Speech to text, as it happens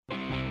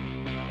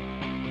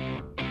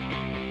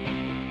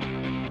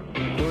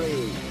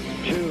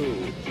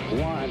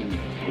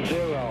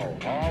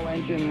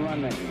engine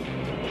running.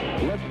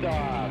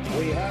 Liftoff.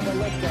 We have a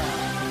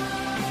liftoff.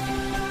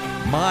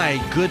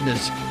 My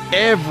goodness,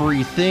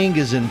 everything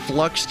is in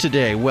flux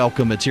today.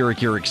 Welcome, it's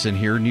Eric Erickson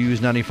here, News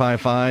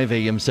 95.5,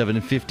 AM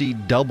 750,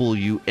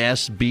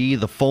 WSB.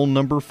 The phone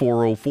number,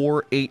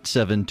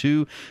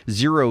 404-872-0750,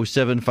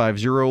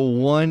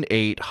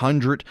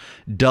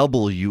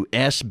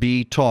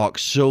 1-800-WSB Talk.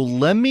 So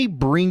let me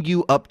bring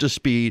you up to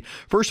speed.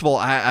 First of all,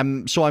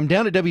 I'm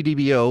down at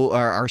WDBO,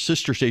 our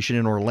sister station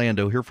in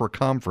Orlando, here for a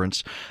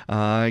conference.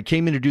 I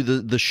came in to do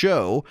the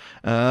show.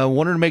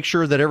 Wanted to make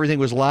sure that everything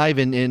was live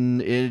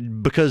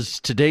because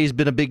today's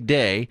been a big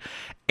day.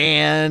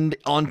 And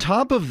on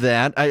top of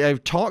that,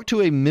 I've talked to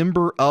a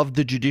member of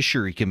the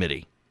Judiciary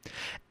Committee.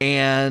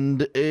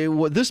 And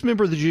what this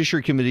member of the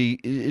Judiciary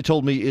Committee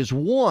told me is,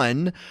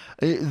 one,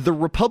 the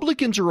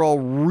Republicans are all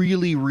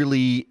really,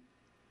 really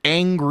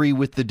angry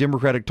with the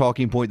Democratic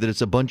talking point that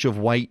it's a bunch of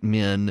white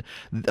men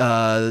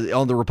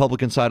on the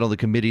Republican side on the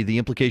committee, the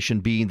implication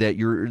being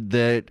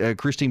that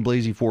Christine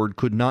Blasey Ford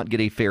could not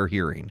get a fair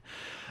hearing.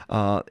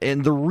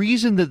 And the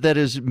reason that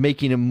is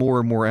making him more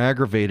and more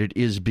aggravated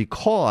is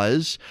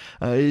because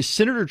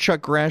Senator Chuck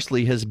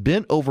Grassley has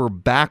bent over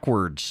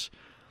backwards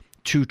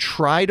to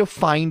try to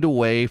find a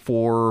way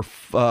for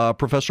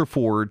Professor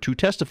Ford to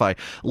testify.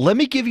 Let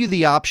me give you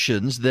the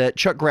options that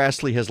Chuck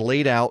Grassley has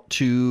laid out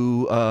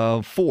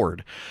to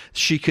Ford.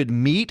 She could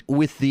meet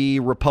with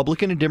the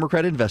Republican and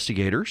Democrat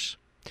investigators.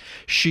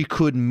 She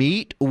could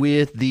meet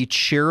with the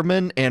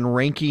chairman and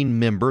ranking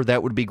member,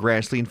 that would be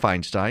Grassley and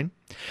Feinstein.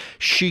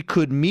 She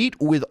could meet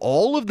with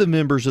all of the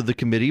members of the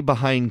committee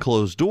behind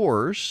closed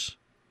doors,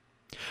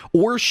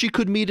 or she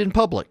could meet in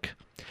public.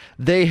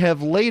 They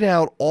have laid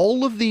out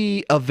all of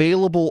the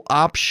available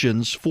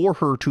options for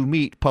her to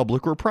meet,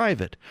 public or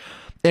private.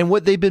 And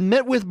what they've been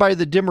met with by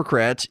the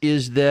Democrats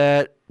is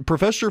that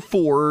Professor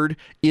Ford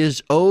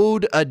is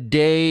owed a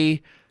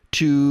day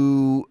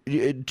to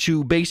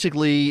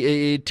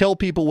basically tell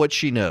people what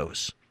she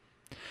knows.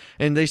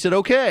 And they said,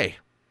 okay,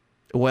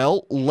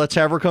 well, let's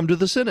have her come to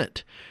the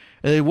Senate.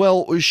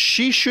 Well,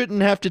 she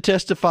shouldn't have to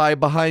testify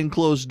behind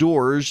closed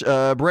doors.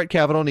 Brett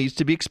Kavanaugh needs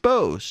to be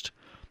exposed.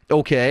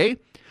 Okay,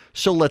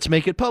 so let's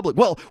make it public.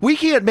 Well, we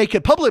can't make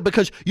it public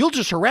because you'll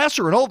just harass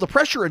her and all the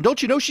pressure, and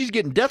don't you know she's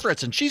getting death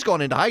threats and she's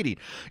gone into hiding.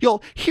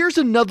 Y'all, here's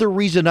another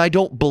reason I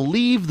don't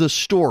believe the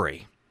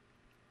story.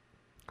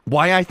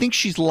 Why I think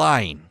she's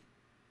lying.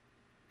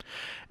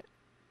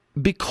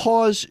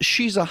 Because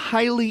she's a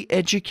highly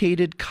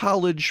educated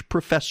college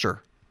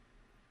professor.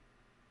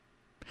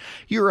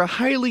 You're a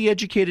highly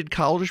educated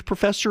college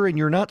professor and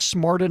you're not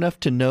smart enough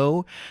to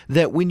know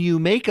that when you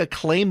make a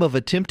claim of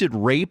attempted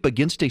rape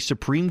against a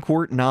Supreme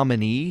Court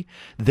nominee,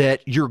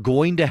 that you're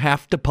going to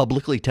have to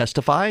publicly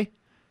testify?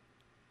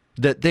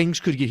 That things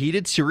could get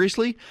heated?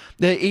 Seriously?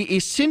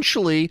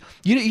 Essentially,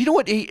 you know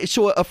what?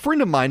 So a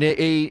friend of mine,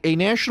 a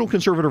national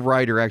conservative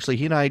writer, actually,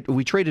 he and I,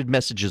 we traded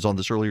messages on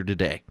this earlier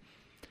today.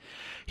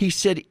 He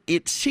said,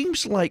 it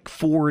seems like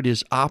Ford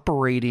is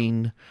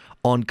operating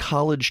on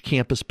college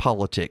campus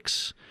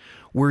politics,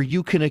 where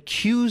you can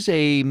accuse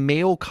a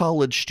male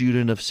college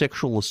student of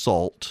sexual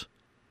assault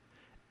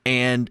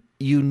and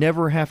you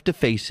never have to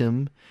face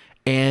him,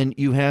 and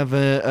you have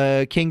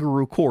a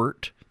kangaroo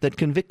court that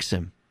convicts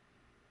him.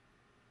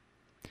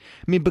 I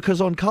mean, because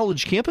on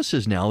college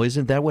campuses now,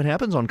 isn't that what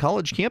happens on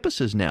college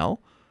campuses now?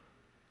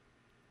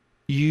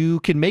 You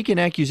can make an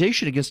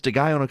accusation against a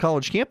guy on a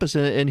college campus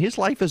and his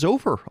life is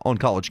over on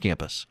college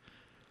campus.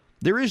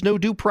 There is no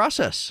due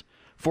process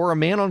for a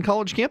man on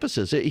college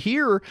campuses.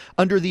 Here,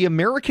 under the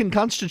American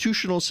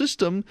constitutional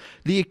system,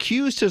 the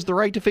accused has the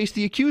right to face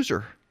the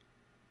accuser.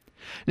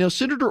 Now,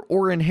 Senator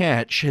Orrin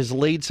Hatch has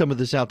laid some of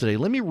this out today.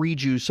 Let me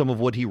read you some of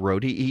what he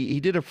wrote. He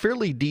did a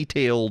fairly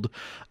detailed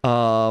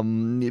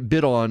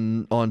bit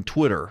on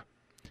Twitter.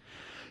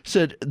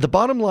 Said, the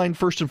bottom line,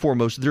 first and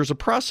foremost, there's a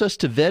process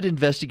to vet,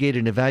 investigate,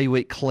 and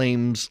evaluate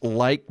claims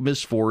like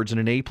Ms. Ford's in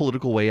an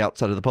apolitical way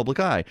outside of the public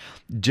eye.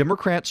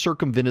 Democrats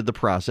circumvented the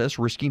process,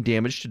 risking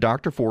damage to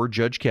Dr. Ford,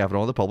 Judge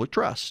Kavanaugh, and the public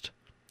trust.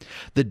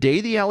 The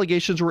day the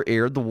allegations were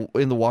aired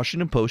in the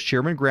Washington Post,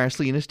 Chairman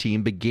Grassley and his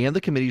team began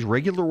the committee's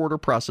regular order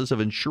process of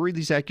ensuring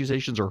these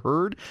accusations are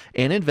heard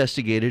and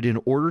investigated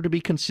in order to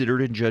be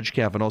considered in Judge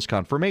Kavanaugh's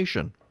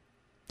confirmation.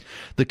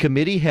 The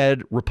committee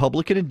had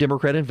Republican and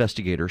Democrat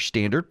investigators.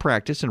 Standard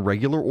practice and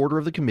regular order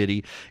of the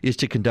committee is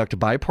to conduct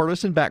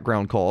bipartisan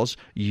background calls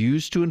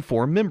used to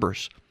inform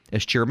members.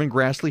 As Chairman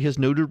Grassley has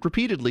noted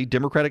repeatedly,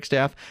 Democratic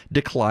staff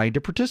declined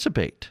to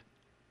participate.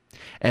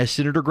 As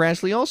Senator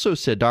Grassley also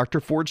said, Dr.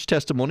 Ford's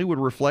testimony would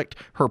reflect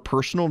her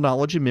personal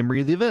knowledge and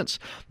memory of the events.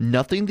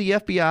 Nothing the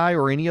FBI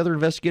or any other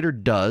investigator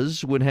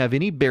does would have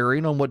any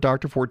bearing on what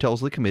Dr. Ford tells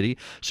the committee,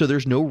 so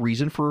there's no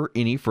reason for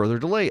any further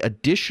delay.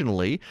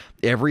 Additionally,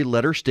 every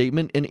letter,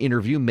 statement, and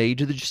interview made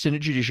to the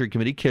Senate Judiciary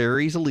Committee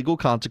carries a legal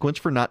consequence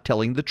for not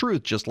telling the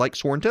truth, just like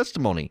sworn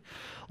testimony.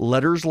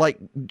 Letters like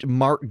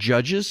Mark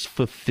Judge's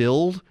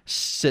fulfilled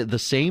the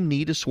same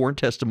need as sworn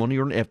testimony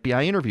or an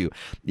FBI interview.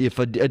 If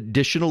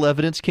additional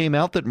evidence came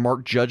out that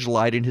Mark Judge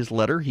lied in his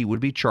letter, he would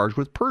be charged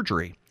with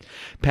perjury.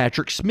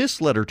 Patrick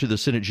Smith's letter to the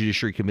Senate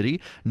Judiciary Committee,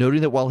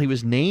 noting that while he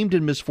was named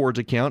in Ms. Ford's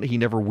account, he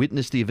never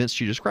witnessed the events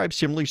she described,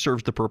 similarly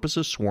serves the purpose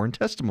of sworn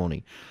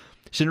testimony.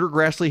 Senator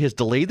Grassley has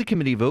delayed the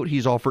committee vote.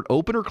 He's offered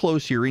open or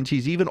closed hearings.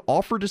 He's even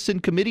offered to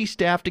send committee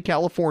staff to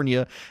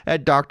California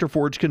at Dr.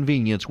 Ford's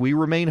convenience. We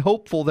remain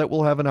hopeful that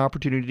we'll have an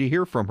opportunity to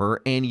hear from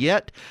her, and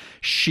yet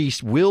she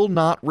will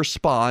not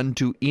respond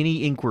to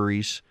any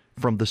inquiries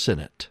from the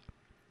Senate.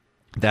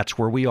 That's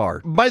where we are.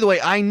 By the way,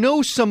 I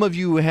know some of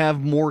you have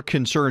more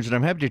concerns, and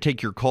I'm happy to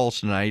take your calls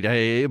tonight.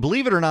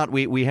 Believe it or not,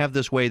 we have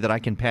this way that I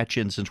can patch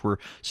in since we're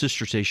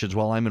sister stations.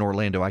 While I'm in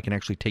Orlando, I can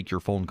actually take your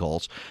phone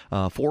calls.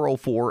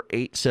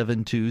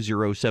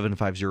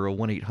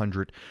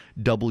 404-872-0750,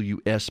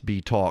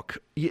 1-800-WSB-TALK.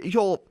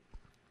 Y'all,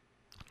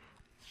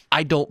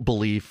 I don't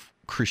believe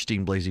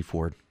Christine Blasey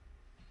Ford.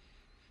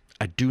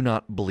 I do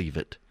not believe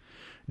it.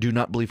 Do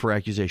not believe her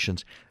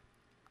accusations.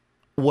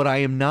 What I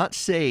am not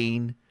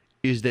saying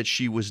is that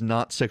she was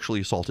not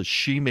sexually assaulted.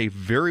 She may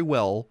very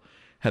well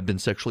have been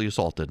sexually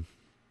assaulted.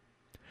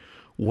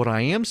 What I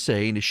am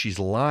saying is she's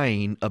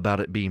lying about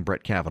it being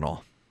Brett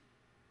Kavanaugh.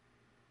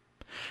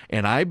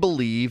 And I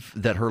believe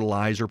that her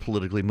lies are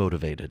politically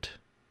motivated.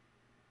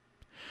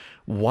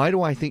 Why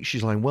do I think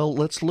she's lying? Well,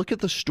 let's look at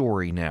the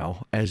story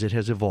now as it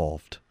has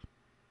evolved.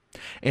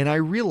 And I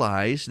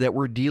realize that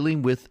we're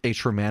dealing with a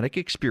traumatic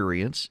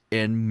experience,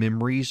 and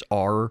memories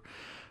are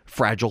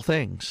fragile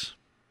things.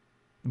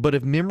 But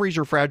if memories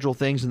are fragile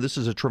things and this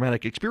is a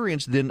traumatic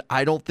experience, then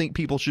I don't think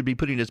people should be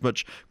putting as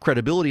much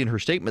credibility in her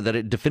statement that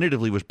it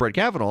definitively was Brett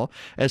Kavanaugh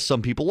as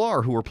some people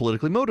are who are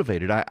politically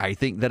motivated. I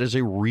think that is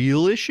a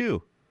real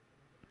issue.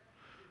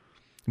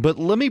 But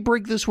let me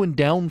break this one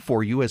down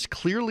for you as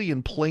clearly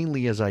and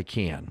plainly as I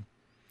can.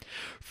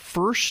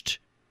 First,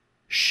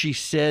 she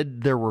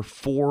said there were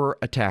 4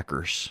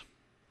 attackers.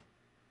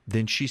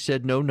 Then she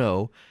said,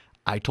 no,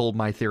 I told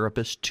my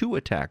therapist 2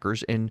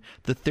 attackers, and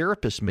the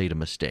therapist made a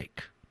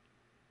mistake.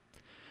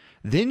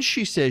 Then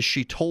she says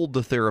she told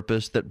the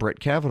therapist that Brett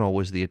Kavanaugh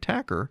was the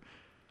attacker.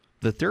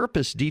 The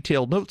therapist's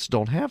detailed notes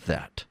don't have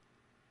that.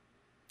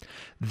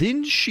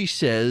 Then she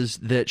says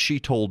that she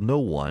told no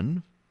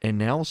one, and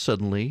now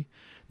suddenly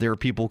there are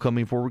people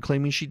coming forward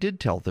claiming she did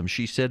tell them.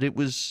 She said it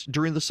was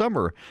during the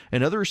summer,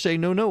 and others say,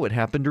 no, it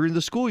happened during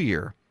the school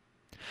year.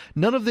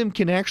 None of them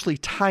can actually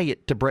tie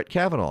it to Brett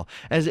Kavanaugh.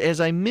 As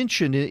I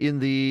mentioned in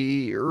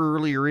the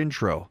earlier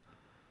intro,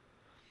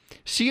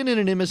 CNN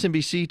and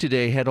MSNBC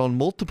today had on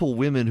multiple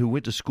women who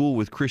went to school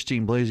with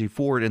Christine Blasey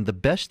Ford, and the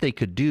best they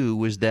could do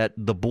was that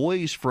the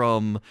boys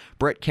from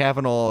Brett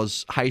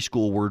Kavanaugh's high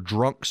school were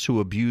drunks who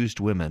abused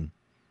women.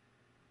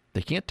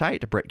 They can't tie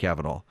it to Brett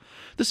Kavanaugh.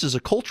 This is a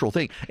cultural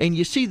thing. And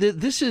you see that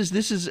this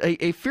is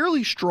a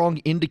fairly strong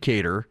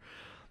indicator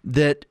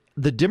that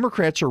the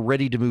Democrats are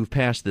ready to move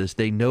past this.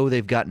 They know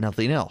they've got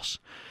nothing else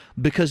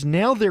because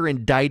now they're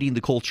indicting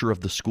the culture of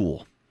the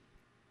school.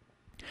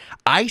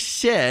 I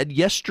said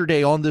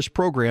yesterday on this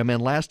program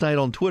and last night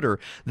on Twitter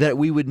that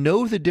we would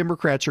know the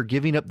Democrats are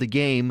giving up the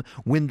game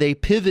when they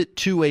pivot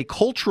to a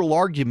cultural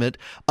argument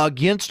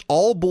against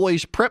all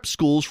boys prep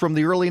schools from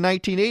the early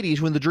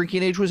 1980s when the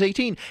drinking age was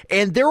 18.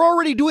 And they're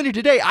already doing it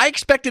today. I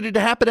expected it to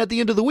happen at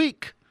the end of the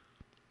week.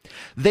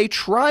 They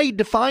tried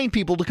to find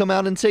people to come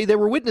out and say they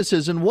were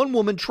witnesses, and one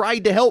woman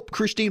tried to help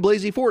Christine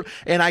Blasey Ford,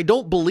 and I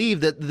don't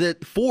believe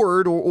that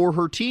Ford or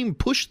her team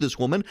pushed this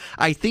woman.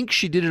 I think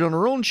she did it on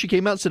her own. She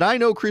came out and said, I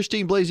know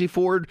Christine Blasey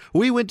Ford.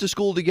 We went to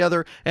school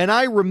together, and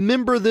I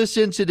remember this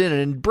incident,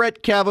 and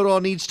Brett Kavanaugh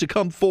needs to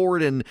come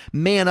forward and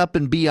man up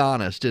and be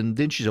honest. And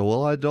then she said,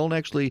 well, I don't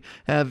actually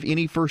have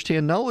any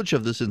firsthand knowledge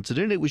of this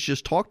incident. It was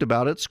just talked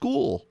about at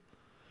school.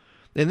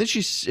 And then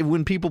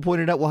when people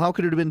pointed out, well, how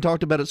could it have been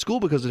talked about at school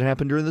because it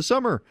happened during the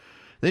summer?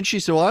 Then she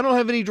said, well, I don't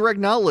have any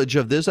direct knowledge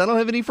of this. I don't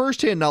have any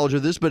firsthand knowledge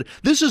of this, but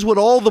this is what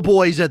all the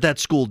boys at that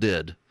school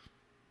did.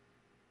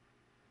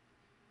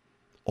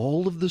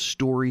 All of the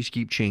stories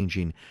keep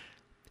changing.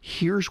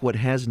 Here's what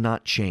has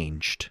not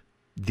changed.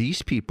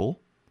 These people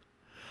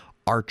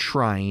are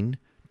trying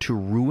to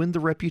ruin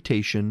the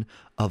reputation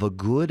of a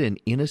good and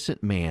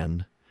innocent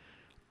man,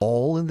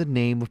 all in the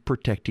name of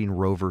protecting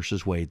Roe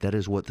versus Wade. That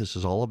is what this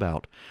is all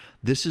about.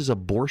 This is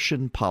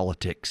abortion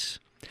politics.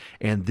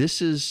 And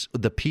this is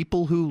the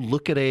people who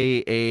look at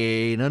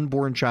an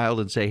unborn child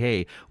and say,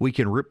 hey, we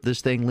can rip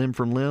this thing limb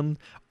from limb,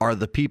 are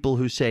the people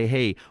who say,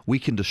 hey, we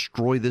can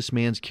destroy this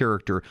man's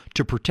character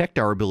to protect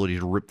our ability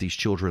to rip these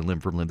children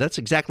limb from limb. That's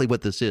exactly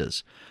what this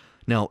is.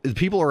 Now,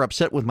 people are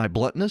upset with my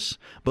bluntness,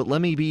 but let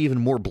me be even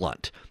more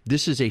blunt.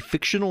 This is a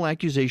fictional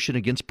accusation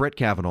against Brett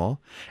Kavanaugh,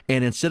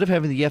 and instead of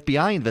having the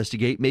FBI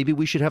investigate, maybe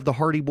we should have the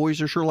Hardy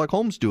Boys or Sherlock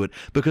Holmes do it,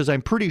 because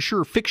I'm pretty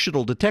sure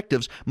fictional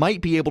detectives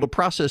might be able to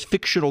process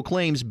fictional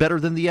claims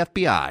better than the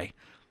FBI.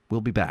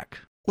 We'll be back.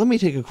 Let me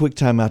take a quick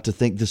time out to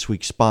thank this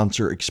week's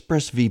sponsor,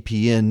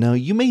 ExpressVPN. Now,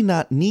 you may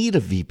not need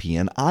a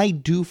VPN. I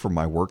do for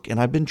my work, and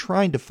I've been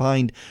trying to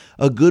find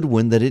a good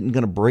one that isn't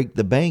going to break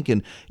the bank,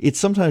 and it's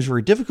sometimes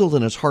very difficult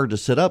and it's hard to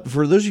set up.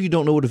 For those of you who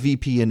don't know what a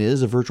VPN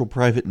is, a virtual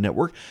private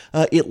network,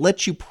 it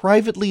lets you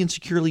privately and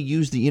securely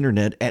use the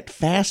internet at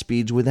fast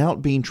speeds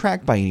without being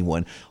tracked by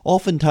anyone.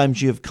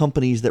 Oftentimes, you have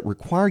companies that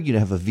require you to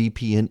have a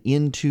VPN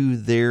into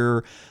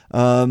their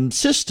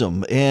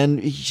system,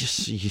 and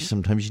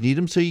sometimes you need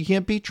them so you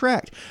can't be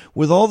tracked.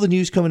 With all the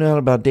news coming out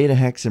about data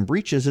hacks and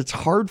breaches, it's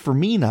hard for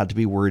me not to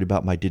be worried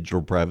about my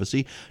digital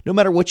privacy. No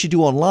matter what you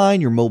do online,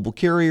 your mobile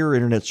carrier,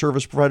 internet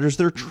service providers,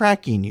 they're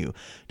tracking you.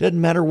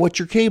 Doesn't matter what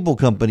your cable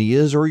company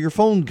is or your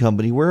phone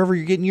company, wherever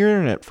you're getting your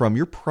internet from,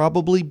 you're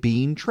probably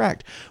being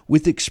tracked.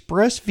 With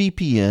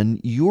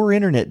ExpressVPN, your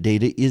internet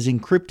data is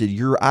encrypted.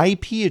 Your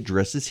IP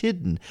address is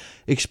hidden.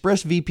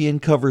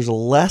 ExpressVPN covers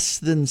less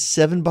than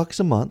 $7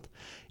 a month.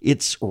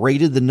 It's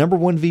rated the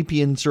 #1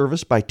 VPN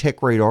service by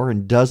TechRadar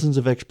and dozens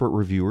of expert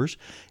reviewers.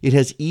 It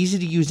has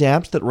easy-to-use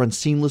apps that run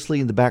seamlessly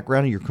in the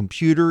background of your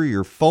computer,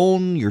 your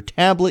phone, your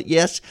tablet.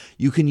 Yes,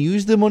 you can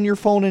use them on your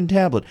phone and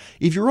tablet.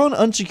 If you're on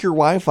unsecure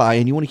Wi-Fi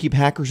and you want to keep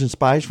hackers and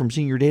spies from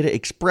seeing your data,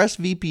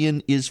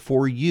 ExpressVPN is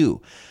for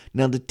you.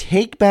 Now, to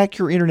take back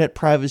your internet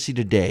privacy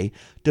today,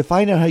 to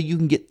find out how you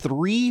can get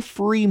 3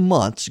 free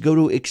months, go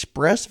to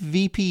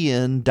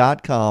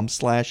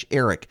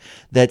expressvpn.com/Eric.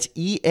 That's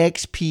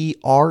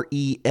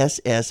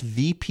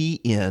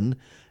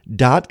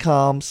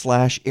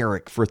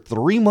expressvpn.com/Eric for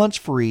 3 months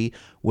free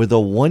with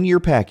a 1-year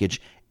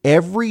package.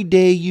 Every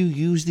day you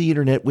use the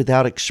internet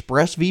without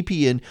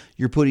ExpressVPN,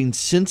 you're putting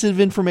sensitive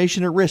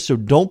information at risk, so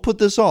don't put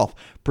this off.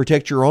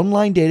 Protect your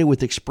online data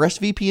with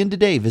ExpressVPN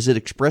today.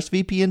 Visit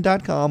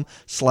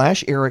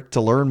expressvpn.com/Eric to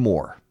learn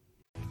more.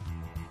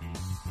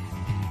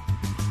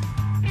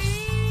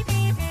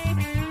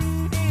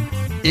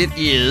 It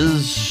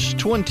is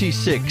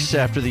 26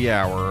 after the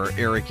hour.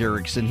 Eric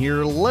Erickson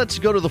here. Let's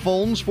go to the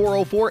phones.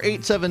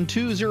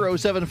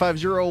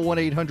 404-872-0750,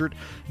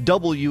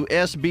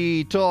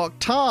 1-800-WSB Talk.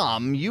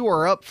 Tom, you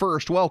are up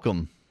first.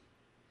 Welcome.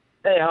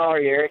 Hey, how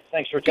are you, Eric?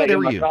 Thanks for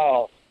taking my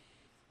call.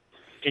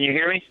 Can you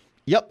hear me?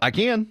 Yep, I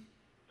can.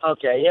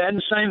 Okay, yeah, in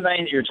the same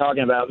vein that you're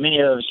talking about, many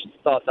of us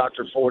thought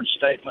Dr. Ford's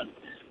statement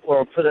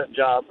were a put-up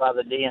job by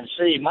the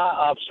DNC. My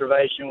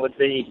observation would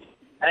be,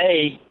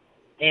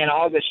 in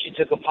August, she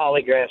took a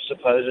polygraph,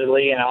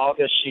 supposedly. In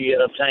August, she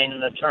obtained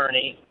an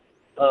attorney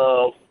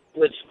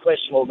with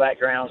questionable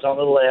backgrounds on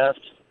the left.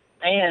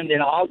 And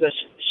in August,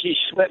 she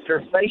swept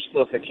her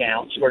Facebook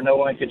accounts where no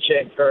one could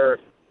check her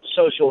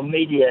social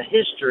media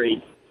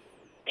history.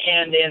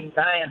 And in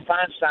Dianne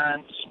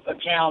Feinstein's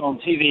account on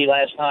TV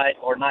last night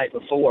or night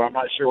before, I'm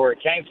not sure where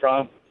it came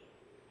from,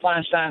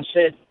 Feinstein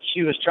said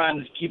she was trying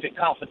to keep it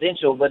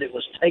confidential, but it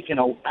was taken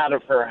out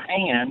of her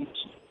hands.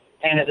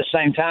 And at the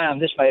same time,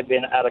 this may have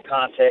been out of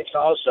context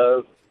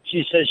also,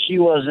 she says she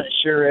wasn't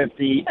sure if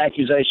the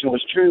accusation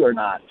was true or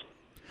not.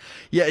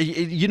 Yeah,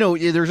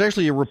 there's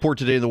actually a report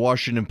today in the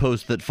Washington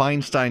Post that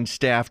Feinstein's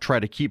staff try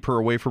to keep her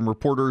away from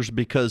reporters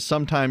because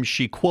sometimes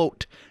she,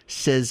 quote,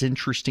 says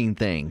interesting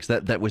things.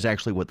 That was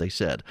actually what they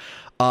said.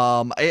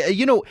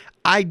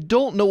 I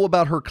don't know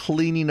about her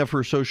cleaning of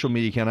her social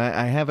media account.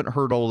 I haven't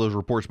heard all of those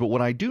reports, but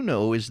what I do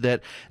know is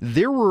that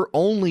there were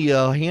only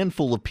a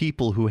handful of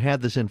people who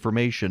had this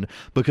information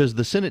because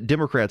the Senate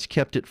Democrats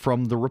kept it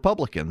from the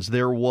Republicans.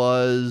 There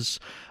was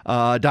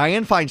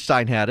Dianne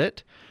Feinstein had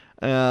it.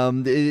 A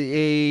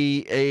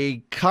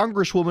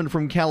congresswoman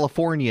from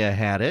California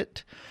had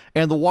it,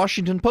 and the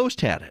Washington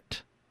Post had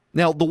it.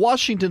 Now, the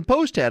Washington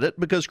Post had it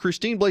because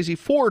Christine Blasey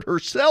Ford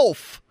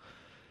herself,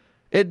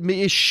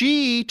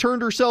 she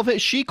turned herself in.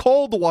 She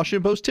called the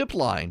Washington Post tip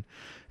line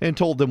and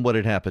told them what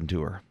had happened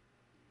to her.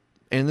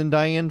 And then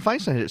Dianne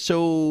Feinstein had it.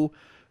 So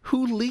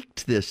who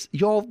leaked this?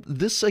 Y'all,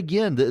 this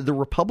again, the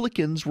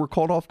Republicans were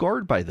caught off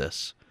guard by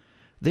this.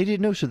 They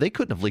didn't know, so they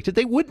couldn't have leaked it.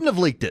 They wouldn't have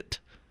leaked it.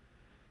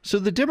 So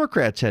the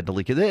Democrats had to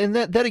leak it. And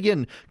that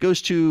again,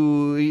 goes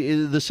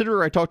to the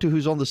senator I talked to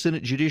who's on the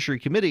Senate Judiciary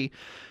Committee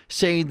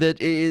saying that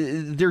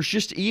there's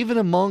just, even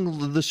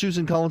among the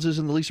Susan Collinses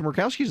and the Lisa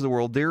Murkowskis of the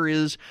world, there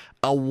is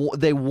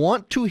they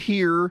want to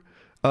hear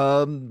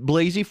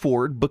Blasey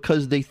Ford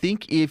because they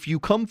think if you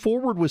come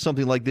forward with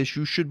something like this,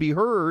 you should be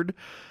heard.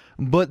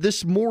 But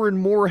this more and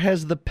more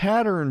has the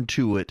pattern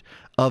to it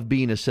of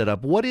being a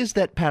setup. What is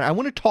that pattern? I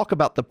want to talk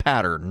about the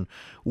pattern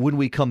when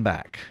we come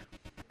back.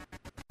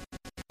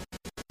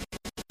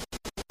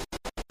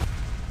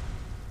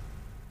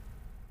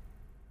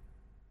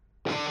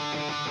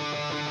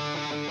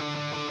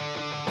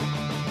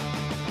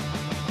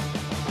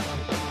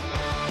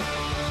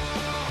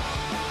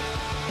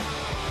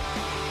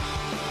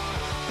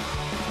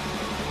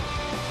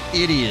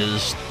 It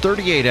is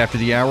 38 after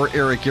the hour.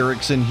 Eric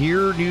Erickson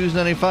here, News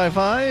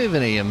 95.5 and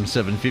AM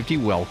 750.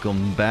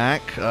 Welcome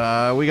back.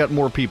 We got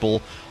more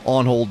people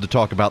on hold to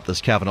talk about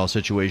this Kavanaugh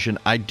situation.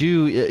 I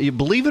do,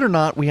 believe it or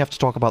not, we have to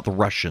talk about the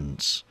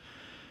Russians.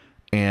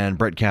 and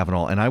Brett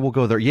Kavanaugh, and I will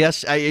go there.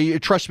 Yes,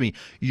 trust me.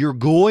 You're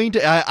going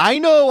to. I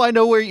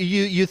know where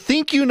you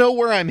think you know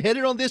where I'm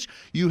headed on this.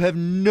 You have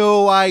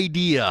no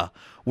idea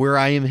where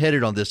I am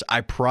headed on this. I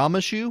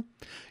promise you,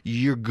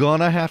 you're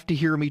gonna have to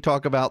hear me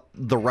talk about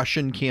the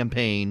Russian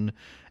campaign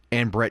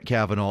and Brett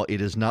Kavanaugh.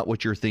 It is not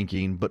what you're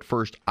thinking. But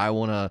first, I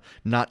want to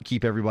not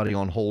keep everybody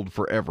on hold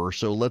forever.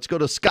 So let's go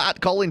to Scott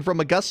calling from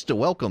Augusta.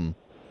 Welcome.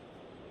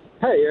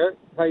 Hey, Eric.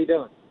 How you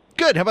doing?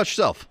 Good. How about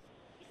yourself?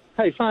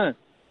 Hey, fine.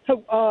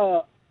 So,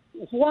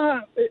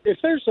 why, if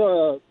there's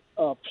a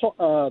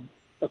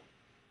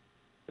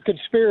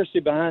conspiracy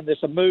behind this,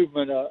 a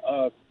movement,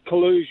 a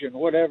collusion,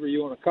 whatever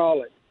you want to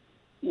call it,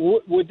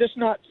 would this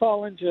not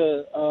fall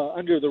into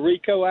under the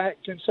RICO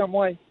Act in some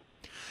way?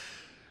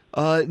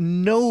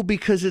 No,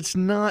 because it's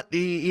not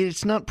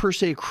per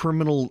se a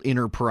criminal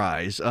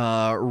enterprise.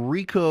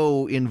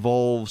 RICO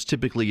involves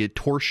typically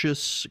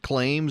tortious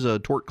claims,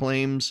 tort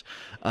claims,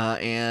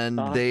 and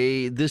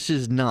this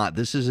is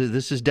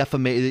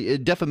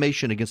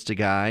defamation against a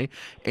guy,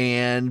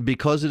 and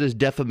because it is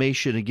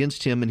defamation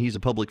against him and he's a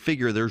public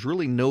figure, there's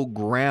really no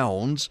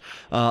grounds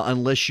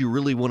unless you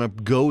really want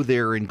to go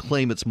there and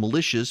claim it's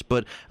malicious.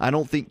 But I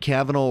don't think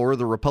Kavanaugh or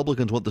the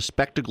Republicans want the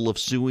spectacle of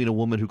suing a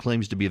woman who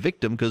claims to be a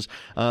victim, because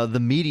the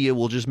media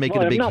will just make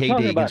it a big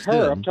heyday against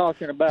them. I'm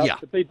talking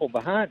about the people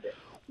behind it.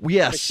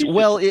 Yes,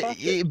 well,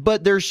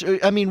 but there's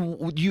got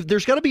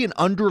to be an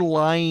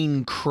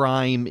underlying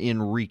crime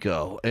in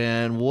RICO,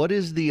 and what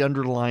is the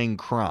underlying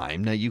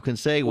crime? Now you can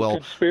say, well,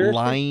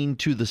 lying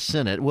to the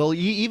Senate. Well,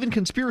 even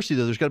conspiracy,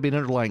 though, there's got to be an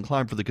underlying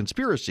crime for the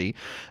conspiracy.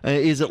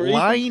 Is it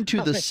lying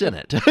to the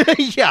Senate?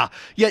 Yeah.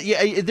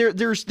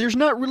 There's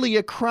not really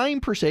a crime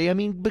per se. I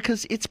mean,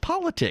 because it's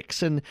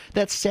politics, and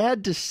that's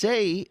sad to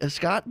say,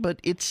 Scott,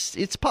 but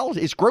it's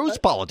politics. It's gross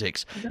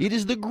politics. It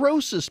is the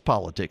grossest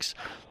politics,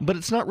 but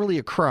it's not really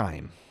a crime.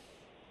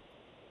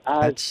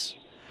 I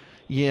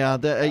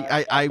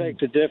beg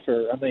to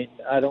differ. I mean,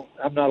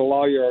 I'm not a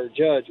lawyer or a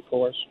judge, of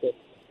course, but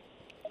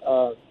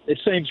it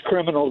seems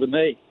criminal to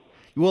me.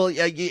 Well,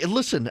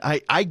 listen,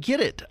 I get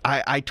it.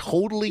 I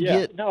totally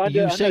get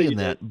you saying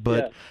that,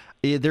 but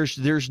there's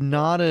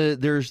not a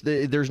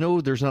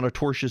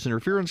tortious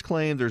interference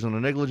claim. There's not a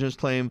negligence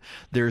claim.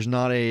 There's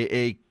not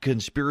a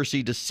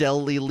conspiracy to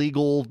sell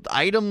illegal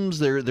items.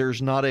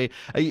 There's not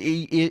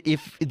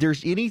if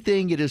there's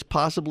anything, it is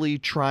possibly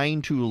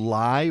trying to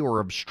lie or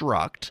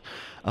obstruct.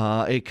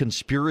 A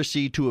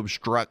conspiracy to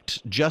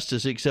obstruct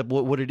justice, except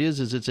what it is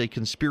it's a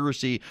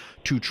conspiracy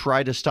to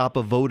try to stop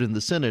a vote in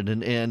the Senate,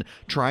 and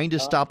trying to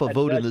stop a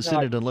vote in the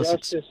Senate unless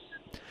justice.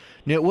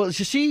 No, well,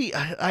 you see,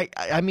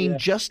 I mean,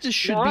 justice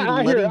should be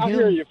letting him. I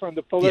hear you from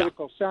the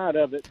political side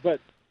of it,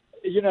 but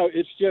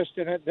it's just,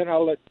 and then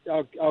I'll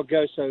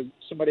go so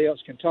somebody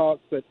else can talk.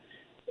 But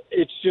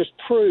it's just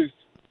proof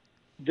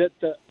that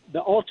the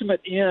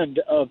ultimate end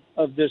of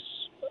this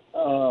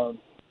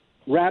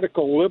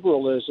radical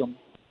liberalism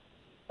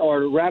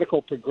or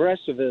radical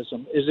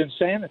progressivism is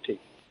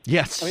insanity.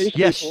 Yes, I mean,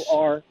 these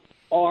people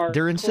are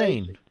they're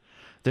insane. Crazy.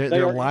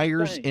 They're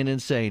liars and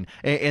insane.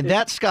 And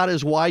that, Scott,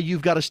 is why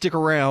you've got to stick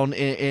around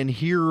and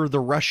hear the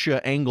Russia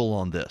angle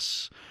on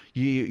this.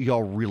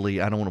 Y'all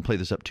really, I don't want to play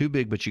this up too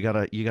big, but you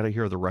gotta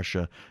hear the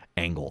Russia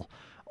angle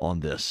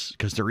on this,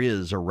 because there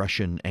is a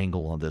Russian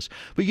angle on this.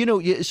 But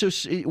so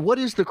what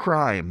is the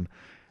crime?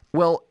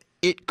 Well,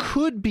 it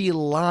could be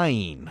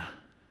lying,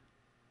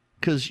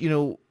 because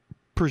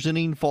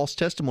presenting false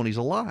testimony is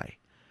a lie,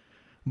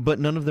 but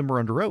none of them are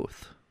under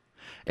oath.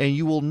 And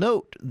you will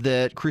note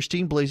that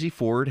Christine Blasey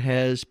Ford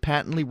has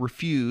patently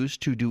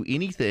refused to do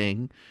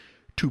anything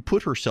to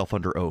put herself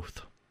under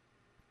oath.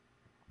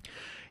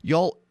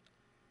 Y'all,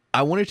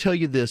 I want to tell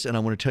you this, and I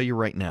want to tell you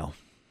right now.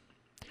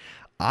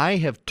 I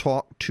have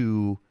talked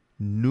to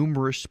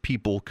numerous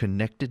people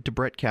connected to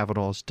Brett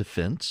Kavanaugh's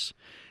defense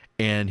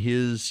and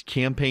his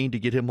campaign to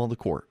get him on the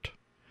court.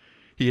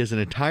 He has an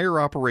entire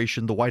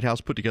operation the White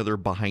House put together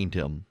behind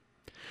him.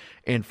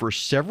 And for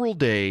several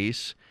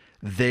days,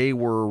 they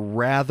were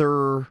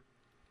rather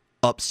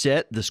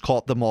upset. This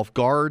caught them off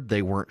guard.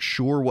 They weren't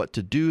sure what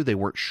to do. They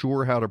weren't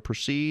sure how to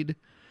proceed.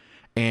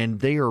 And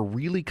they are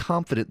really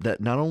confident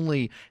that not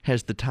only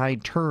has the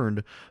tide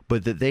turned,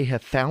 but that they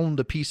have found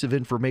a piece of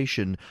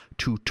information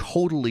to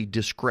totally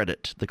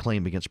discredit the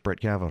claim against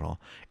Brett Kavanaugh.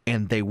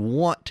 And they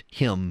want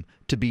him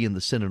to be in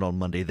the Senate on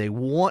Monday. They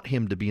want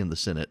him to be in the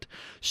Senate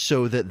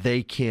so that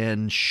they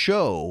can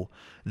show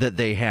that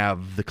they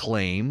have the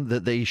claim,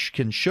 that they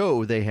can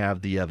show they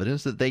have the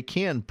evidence, that they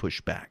can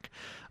push back.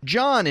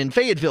 John in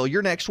Fayetteville,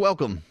 you're next.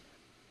 Welcome.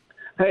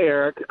 Hey,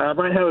 Eric. I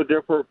might have a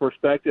different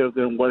perspective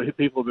than what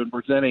people have been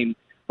presenting,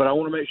 but I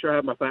want to make sure I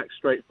have my facts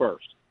straight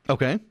first.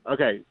 Okay.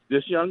 Okay.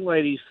 This young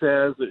lady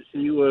says that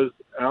she was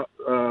out,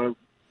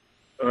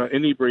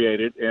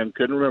 inebriated and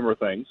couldn't remember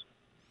things.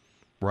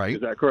 Right.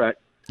 Is that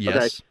correct? Yes.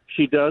 Okay.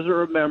 She doesn't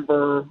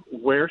remember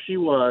where she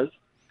was.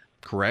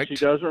 Correct. She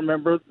doesn't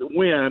remember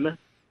when.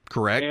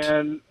 Correct.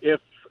 And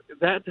if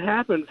that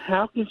happens,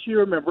 how can she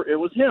remember it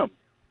was him?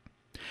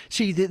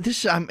 See,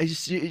 this,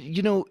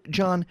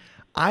 John,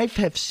 I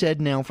have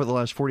said now for the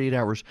last 48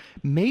 hours,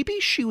 maybe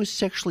she was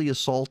sexually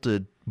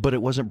assaulted, but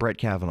it wasn't Brett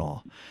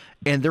Kavanaugh.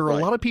 And there are a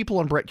lot of people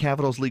on Brett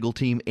Kavanaugh's legal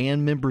team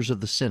and members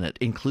of the Senate,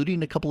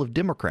 including a couple of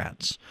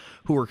Democrats,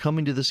 who are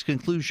coming to this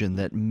conclusion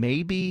that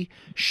maybe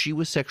she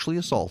was sexually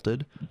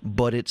assaulted,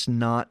 but it's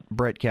not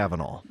Brett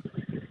Kavanaugh.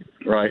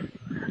 Right.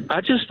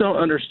 I just don't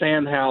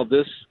understand how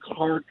this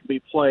card can be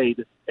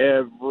played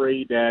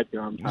every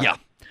dadgum time. Yeah.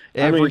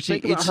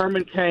 Think about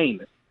Herman Cain.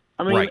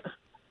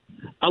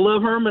 I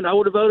love Herman. I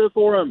would have voted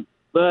for him,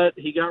 but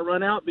he got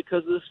run out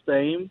because of the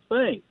same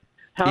thing.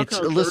 How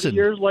come 30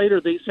 years later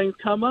these things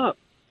come up?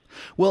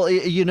 Well,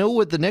 you know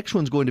what the next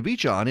one's going to be,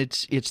 John?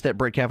 It's that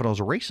Brett Kavanaugh's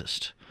a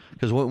racist.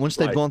 Because once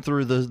they've gone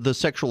through the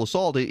sexual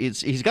assault,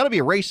 he's got to be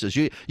a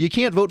racist. You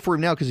can't vote for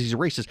him now because he's a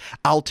racist.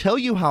 I'll tell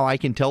you how I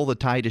can tell the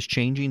tide is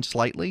changing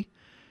slightly,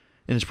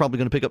 and it's probably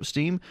going to pick up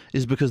steam,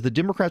 is because the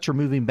Democrats are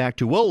moving back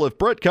to, well, if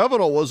Brett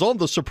Kavanaugh was on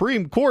the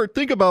Supreme Court,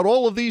 think about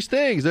all of these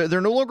things.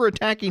 They're no longer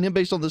attacking him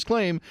based on this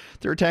claim.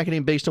 They're attacking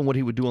him based on what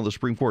he would do on the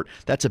Supreme Court.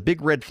 That's a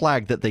big red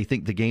flag that they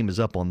think the game is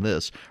up on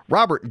this.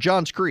 Robert,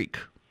 Johns Creek.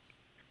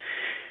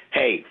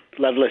 Hey,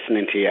 love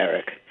listening to you,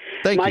 Eric.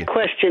 Thank you. My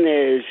question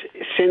is,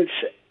 since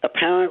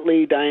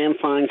apparently Dianne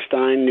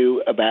Feinstein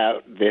knew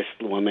about this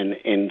woman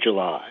in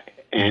July,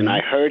 and I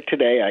heard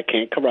today, I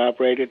can't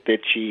corroborate it, that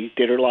she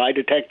did her lie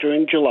detector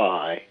in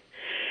July,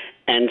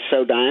 and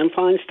so Dianne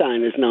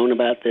Feinstein has known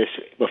about this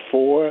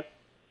before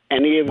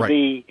any of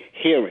the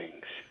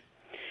hearings.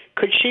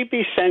 Could she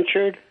be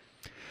censured?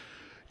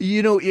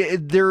 You know,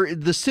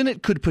 the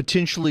Senate could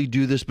potentially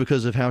do this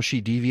because of how she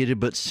deviated,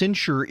 but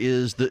censure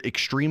is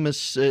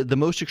the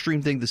most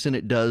extreme thing the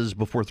Senate does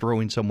before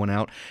throwing someone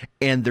out,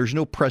 and there's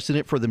no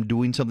precedent for them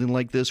doing something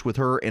like this with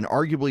her, and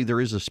arguably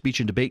there is a speech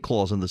and debate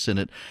clause in the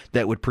Senate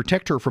that would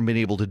protect her from being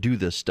able to do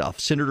this stuff.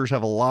 Senators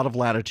have a lot of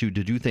latitude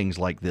to do things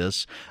like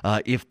this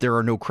if there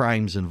are no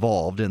crimes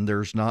involved, and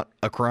there's not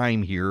a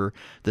crime here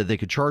that they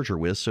could charge her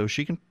with, so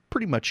she can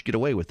pretty much get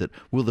away with it.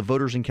 Will the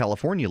voters in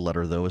California let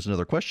her, though, is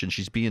another question.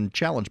 She's being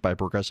challenged by a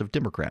progressive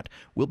Democrat.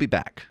 We'll be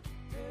back.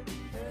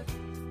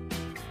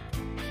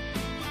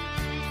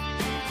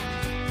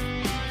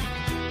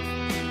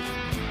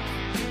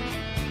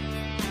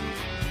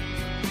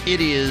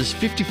 It is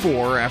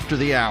 54 after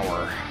the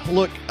hour.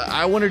 Look,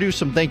 I want to do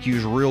some thank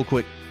yous real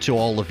quick to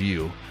all of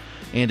you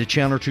and to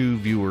Channel 2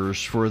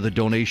 viewers for the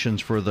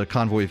donations for the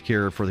Convoy of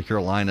Care for the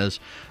Carolinas.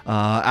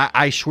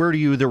 I swear to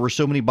you, there were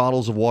so many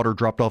bottles of water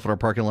dropped off in our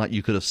parking lot,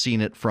 you could have seen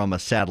it from a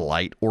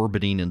satellite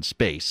orbiting in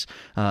space.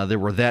 There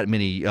were that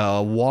many.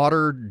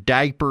 Water,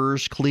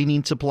 diapers,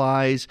 cleaning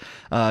supplies,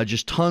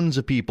 just tons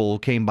of people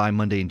came by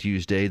Monday and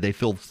Tuesday. They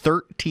filled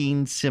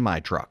 13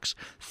 semi-trucks.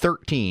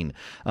 13.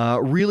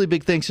 Really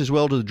big thanks as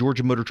well to the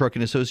Georgia Motor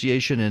Trucking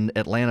Association and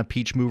Atlanta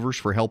Peach Movers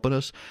for helping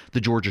us.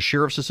 The Georgia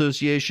Sheriff's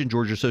Association,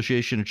 Georgia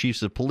Association of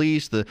Chiefs of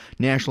Police, the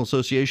National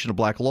Association of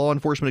Black Law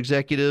Enforcement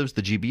Executives,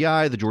 the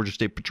GBI, the Georgia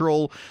State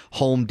Patrol,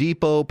 Home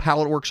Depot,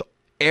 Pallet Works,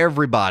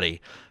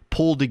 everybody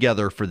pulled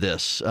together for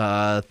this.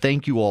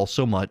 Thank you all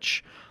so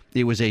much.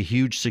 It was a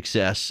huge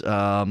success.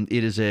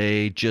 It is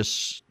a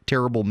just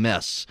terrible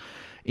mess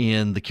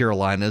in the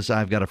Carolinas.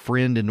 I've got a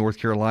friend in North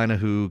Carolina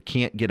who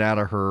can't get out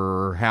of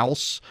her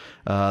house,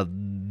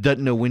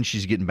 doesn't know when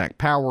she's getting back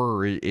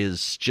power,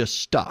 is just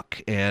stuck.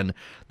 And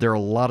there are a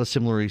lot of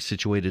similarly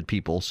situated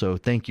people. So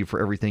thank you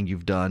for everything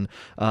you've done.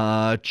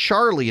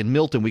 Charlie in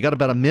Milton, we got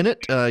about a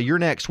minute. You're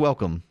next.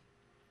 Welcome.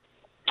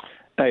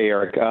 Hey,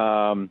 Eric.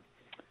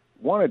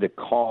 Wanted to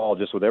call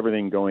just with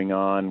everything going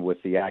on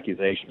with the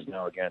accusations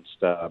now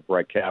against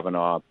Brett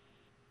Kavanaugh.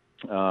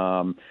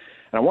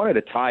 And I wanted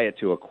to tie it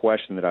to a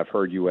question that I've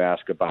heard you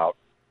ask about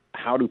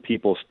how do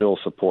people still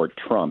support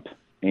Trump?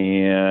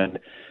 And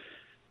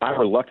I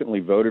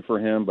reluctantly voted for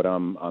him, but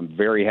I'm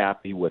very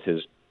happy with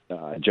his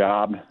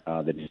job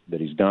that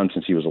he's done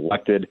since he was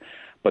elected.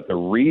 But the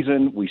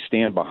reason we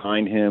stand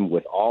behind him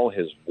with all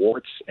his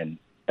warts and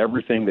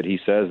everything that he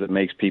says that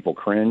makes people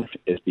cringe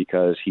is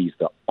because he's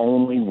the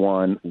only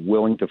one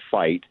willing to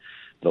fight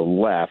the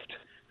left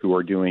who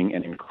are doing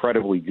an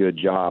incredibly good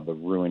job of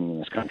ruining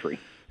this country.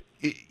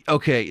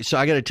 Okay, so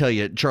I got to tell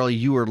you, Charlie,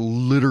 you are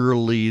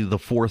literally the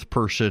fourth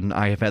person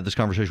I have had this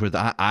conversation with.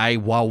 I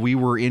while we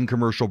were in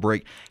commercial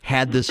break,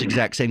 had this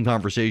exact same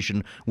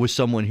conversation with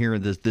someone here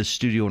in this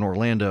studio in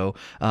Orlando.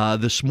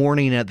 This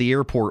morning at the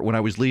airport when I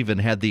was leaving,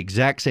 had the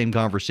exact same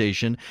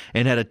conversation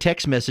and had a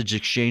text message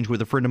exchange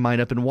with a friend of mine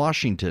up in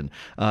Washington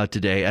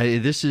today.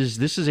 This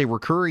is a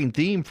recurring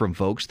theme from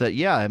folks that,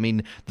 yeah, I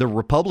mean, the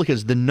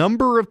Republicans, the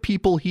number of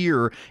people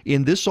here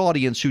in this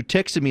audience who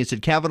texted me and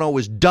said Kavanaugh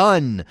was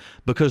done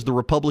because the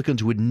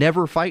Republicans would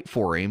never fight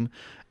for him.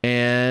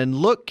 And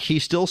look,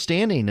 he's still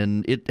standing,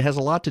 and it has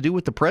a lot to do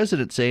with the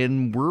president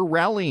saying we're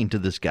rallying to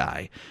this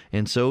guy.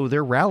 And so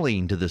they're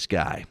rallying to this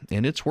guy,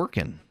 and it's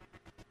working.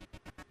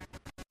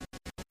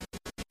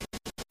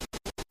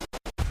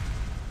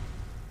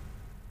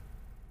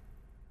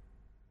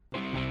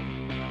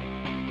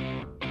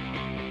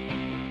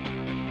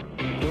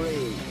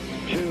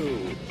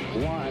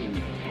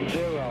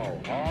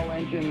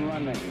 engine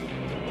running.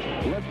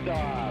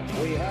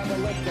 Liftoff. We have a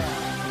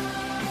liftoff.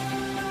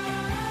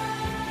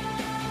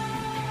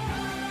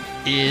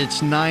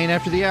 It's 9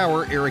 after the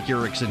hour. Eric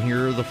Erickson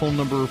here. The phone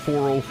number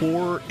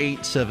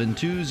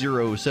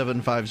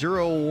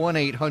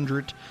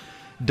 404-872-0750,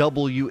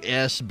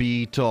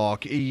 1-800-WSB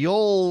Talk.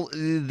 Y'all,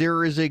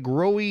 there is a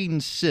growing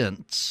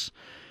sense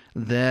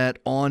that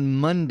on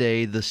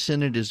Monday the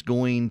Senate is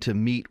going to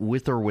meet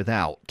with or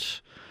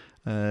without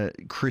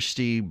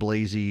Christy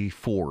Blasey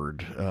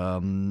Ford.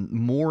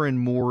 More and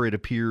more, it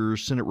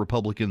appears, Senate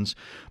Republicans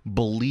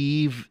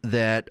believe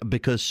that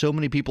because so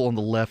many people on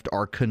the left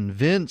are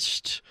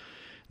convinced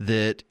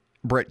that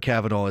Brett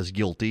Kavanaugh is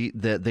guilty,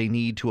 that they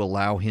need to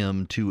allow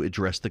him to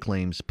address the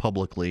claims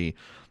publicly,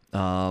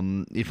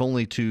 if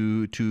only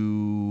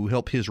to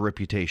help his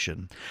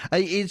reputation.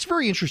 It's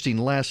very interesting.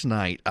 Last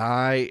night,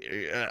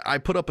 I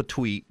put up a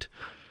tweet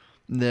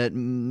that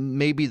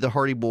maybe the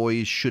Hardy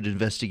Boys should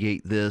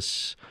investigate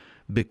this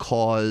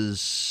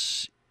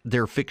because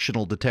they're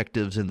fictional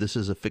detectives and this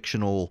is a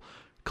fictional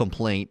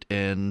complaint,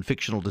 and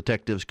fictional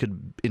detectives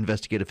could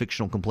investigate a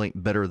fictional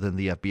complaint better than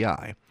the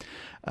FBI.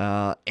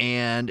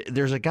 And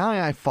there's a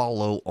guy I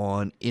follow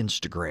on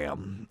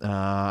Instagram.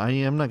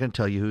 I'm not going to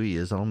tell you who he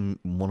is. I don't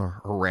want to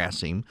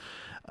harass him.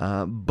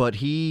 But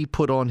he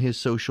put on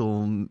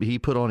Instagram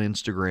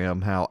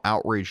how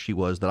outraged he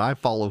was that I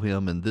follow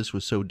him and this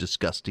was so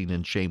disgusting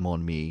and shame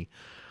on me.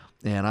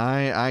 And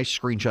I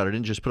screenshotted it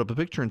and just put up a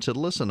picture and said,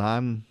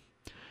 listen,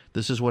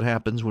 this is what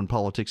happens when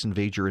politics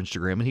invade your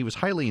Instagram. And he was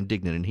highly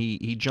indignant, and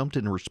he jumped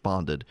in and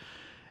responded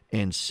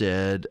and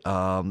said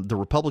the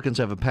Republicans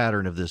have a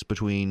pattern of this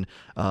between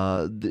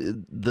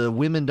the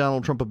women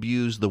Donald Trump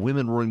abused, the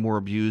women Roy Moore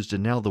abused,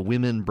 and now the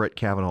women Brett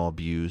Kavanaugh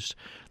abused,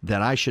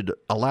 that I should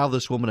allow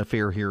this woman a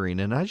fair hearing.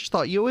 And I just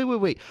thought,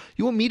 wait.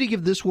 You want me to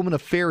give this woman a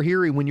fair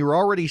hearing when you're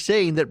already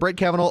saying that Brett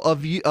Kavanaugh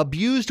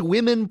abused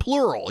women,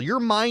 plural? Your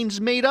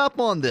mind's made up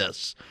on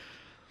this.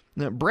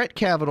 Now, Brett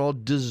Kavanaugh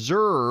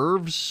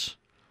deserves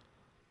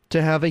to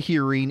have a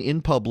hearing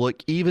in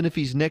public, even if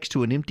he's next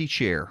to an empty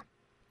chair,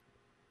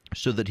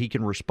 so that he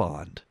can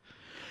respond.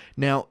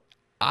 Now,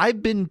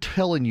 I've been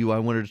telling you I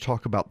wanted to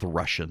talk about the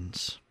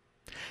Russians,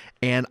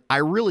 and I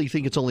really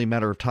think it's only a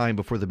matter of time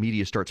before the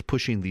media starts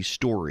pushing these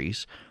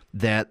stories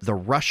that the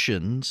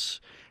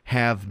Russians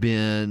have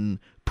been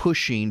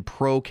pushing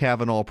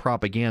pro-Kavanaugh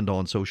propaganda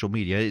on social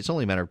media. It's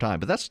only a matter of time,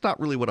 but that's not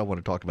really what I want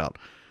to talk about.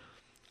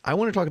 I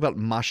want to talk about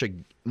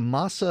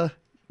Masa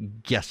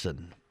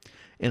Gessen.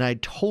 And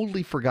I'd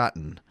totally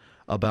forgotten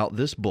about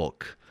this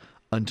book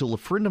until a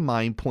friend of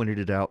mine pointed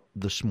it out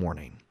this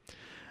morning.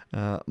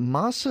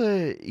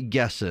 Masa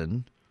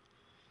Gessen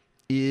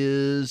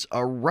is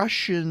a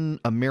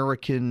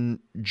Russian-American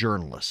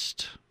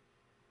journalist.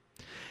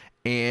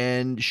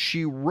 And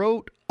she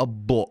wrote a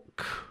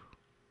book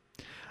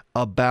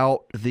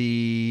about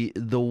the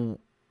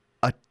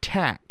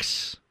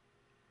attacks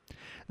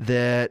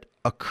that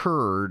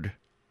occurred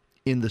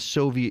in the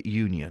Soviet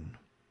Union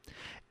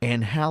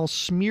and how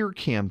smear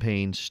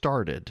campaigns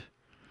started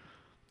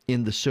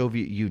in the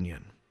Soviet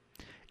Union.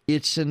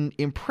 It's an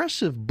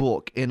impressive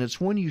book, and it's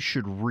one you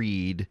should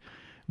read,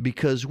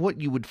 because what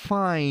you would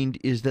find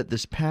is that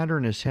this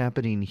pattern is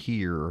happening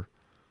here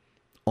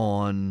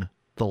on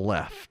the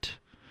left.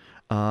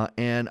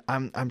 And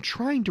I'm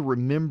trying to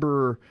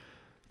remember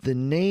the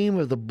name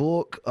of the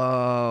book.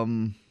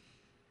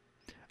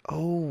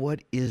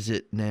 What is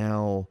it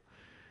now?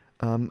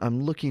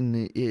 I'm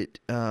looking at it.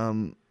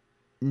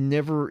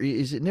 Never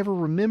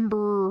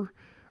Remember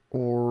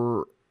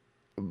or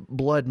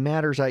Blood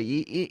Matters?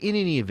 In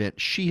any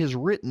event, she has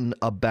written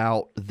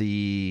about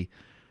the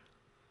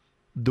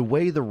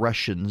way the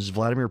Russians,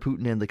 Vladimir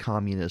Putin and the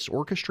communists,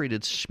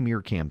 orchestrated smear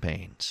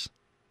campaigns.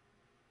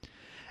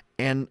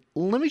 And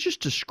let me just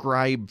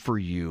describe for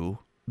you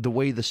the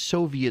way the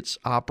Soviets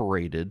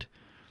operated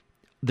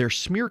their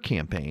smear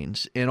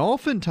campaigns. And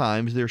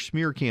oftentimes their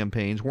smear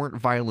campaigns weren't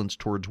violence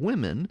towards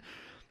women.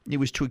 It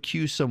was to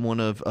accuse someone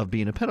of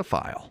being a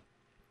pedophile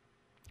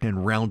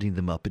and rounding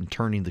them up and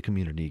turning the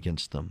community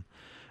against them.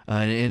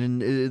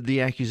 And the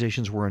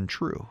accusations were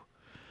untrue.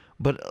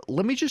 But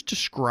let me just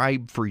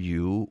describe for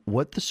you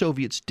what the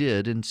Soviets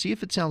did and see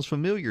if it sounds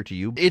familiar to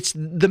you. It's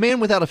The Man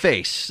Without a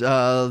Face,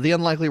 The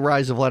Unlikely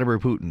Rise of Vladimir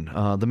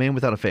Putin, The Man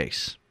Without a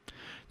Face.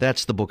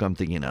 That's the book I'm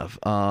thinking of.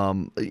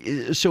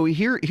 So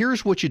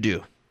here's what you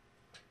do.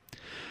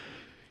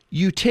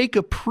 You take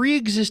a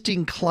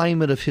pre-existing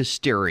climate of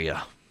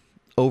hysteria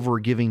over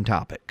a given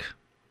topic.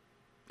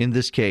 In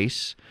this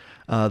case,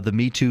 the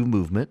Me Too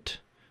movement.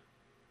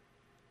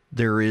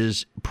 There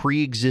is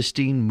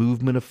pre-existing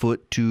movement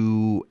afoot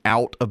to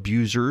out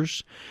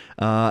abusers,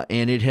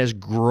 and it has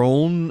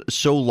grown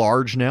so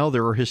large now.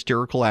 There are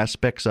hysterical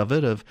aspects of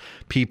it, of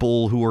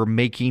people who are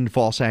making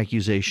false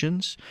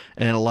accusations,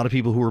 and a lot of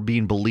people who are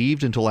being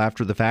believed until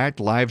after the fact.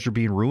 Lives are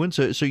being ruined.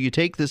 So you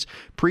take this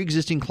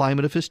pre-existing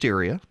climate of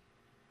hysteria,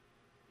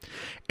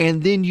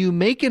 and then you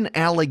make an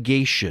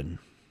allegation,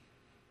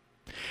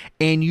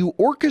 and you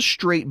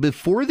orchestrate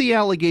before the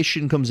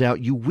allegation comes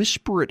out. You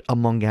whisper it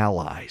among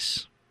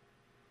allies.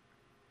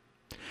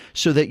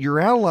 so that your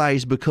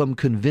allies become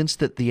convinced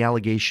that the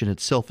allegation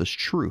itself is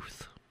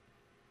truth.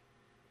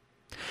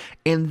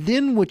 And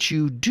then what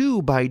you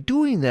do by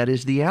doing that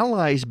is the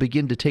allies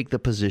begin to take the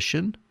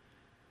position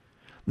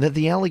that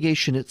the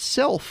allegation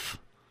itself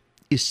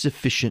is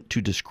sufficient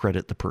to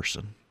discredit the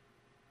person.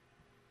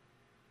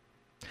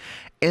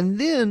 And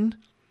then,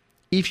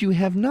 if you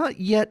have not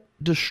yet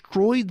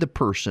destroyed the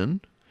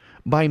person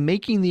by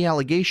making the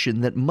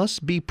allegation that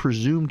must be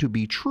presumed to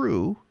be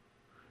true,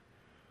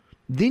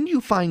 then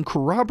you find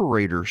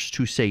corroborators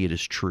to say it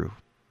is true,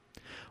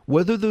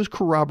 whether those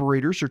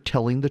corroborators are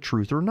telling the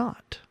truth or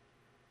not.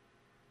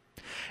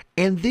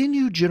 And then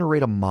you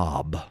generate a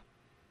mob.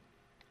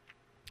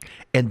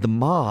 And the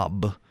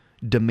mob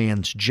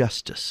demands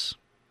justice.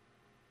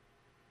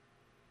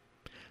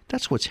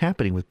 That's what's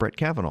happening with Brett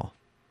Kavanaugh.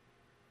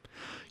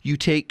 You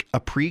take a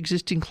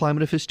pre-existing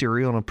climate of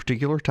hysteria on a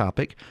particular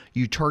topic,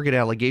 you target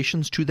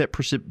allegations to that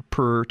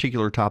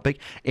particular topic,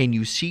 and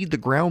you seed the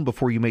ground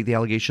before you make the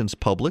allegations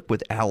public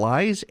with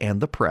allies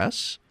and the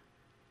press,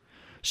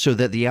 so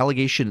that the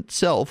allegation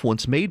itself,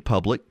 once made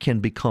public, can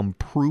become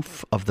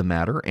proof of the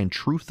matter and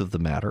truth of the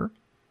matter.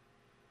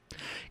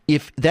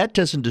 If that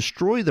doesn't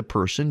destroy the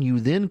person, you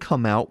then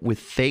come out with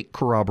fake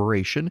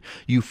corroboration.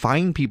 You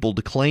find people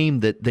to claim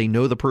that they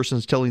know the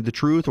person's telling the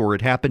truth or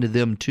it happened to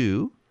them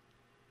too.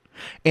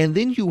 And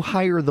then you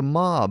hire the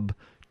mob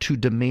to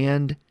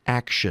demand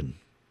action.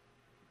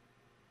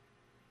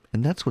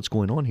 And that's what's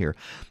going on here.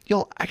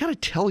 Y'all, I got to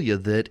tell you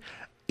that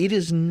it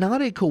is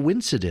not a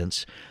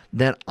coincidence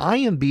that I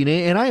am being,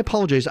 and I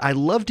apologize, I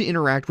love to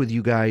interact with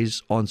you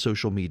guys on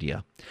social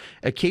media.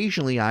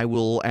 Occasionally, I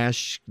will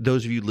ask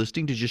those of you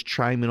listening to just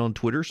chime in on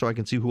Twitter so I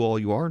can see who all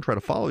you are and try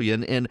to follow you.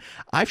 And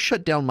I've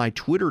shut down my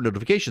Twitter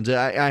notifications.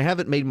 I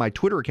haven't made my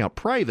Twitter account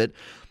private,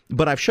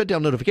 but I've shut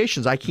down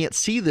notifications. I can't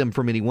see them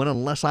from anyone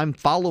unless I'm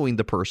following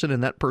the person,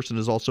 and that person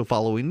is also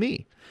following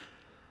me.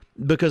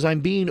 Because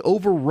I'm being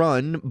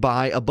overrun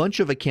by a bunch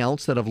of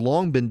accounts that have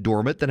long been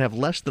dormant, that have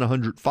less than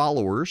 100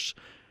 followers,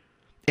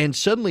 and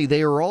suddenly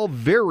they are all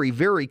very,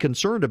 very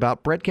concerned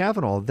about Brett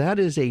Kavanaugh. That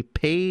is a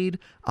paid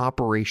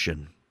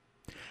operation.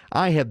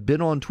 I have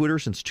been on Twitter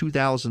since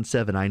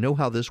 2007. I know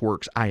how this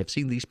works. I have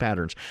seen these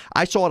patterns.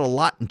 I saw it a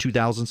lot in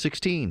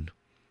 2016.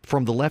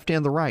 From the left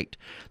and the right.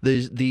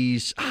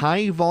 These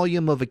high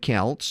volume of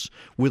accounts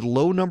with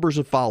low numbers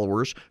of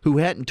followers who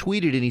hadn't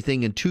tweeted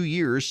anything in 2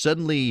 years,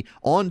 suddenly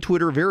on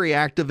Twitter, very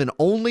active and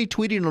only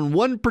tweeting on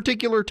one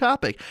particular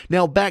topic.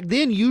 Now, back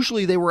then,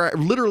 usually they were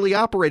literally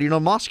operating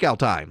on Moscow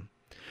time.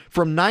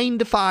 From 9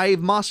 to 5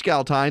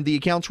 Moscow time, the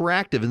accounts were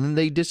active and then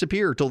they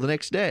disappear till the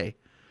next day.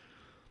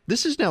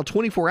 This is now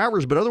 24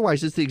 hours, but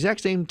otherwise it's the exact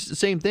same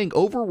thing,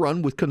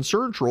 overrun with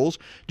concern trolls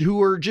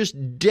who are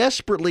just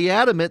desperately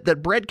adamant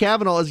that Brett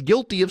Kavanaugh is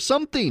guilty of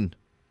something.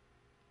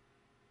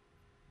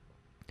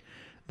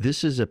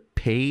 This is a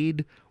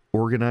paid,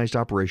 organized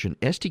operation.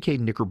 STK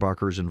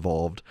Knickerbocker is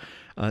involved.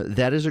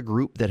 That is a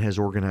group that has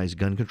organized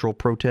gun control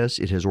protests.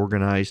 It has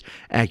organized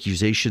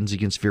accusations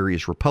against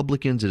various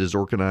Republicans. It has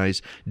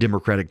organized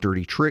Democratic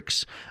dirty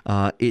tricks.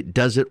 It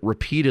does it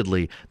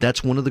repeatedly.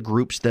 That's one of the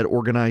groups that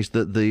organized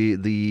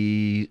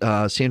the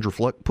Sandra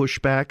Fluck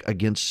pushback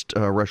against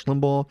Rush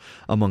Limbaugh,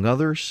 among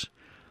others.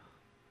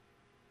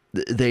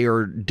 They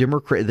are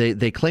Democrat.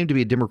 They claim to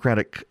be a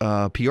Democratic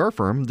PR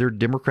firm. They're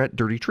Democrat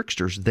dirty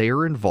tricksters. They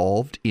are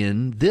involved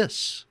in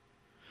this.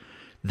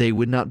 They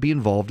would not be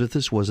involved if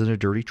this wasn't a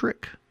dirty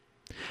trick.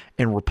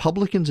 And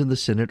Republicans in the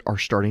Senate are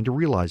starting to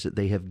realize it.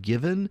 They have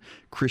given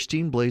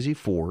Christine Blasey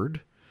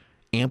Ford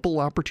ample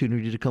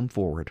opportunity to come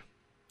forward.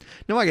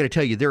 Now, I got to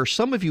tell you, there are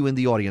some of you in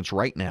the audience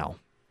right now.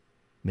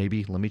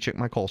 Maybe, let me check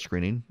my call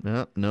screening.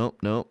 No.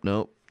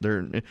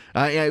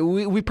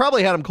 We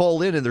probably had them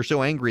call in and they're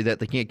so angry that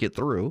they can't get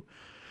through.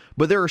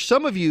 But there are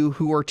some of you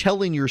who are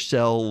telling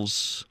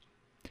yourselves,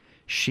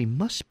 she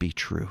must be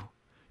true.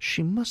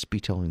 She must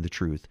be telling the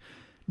truth.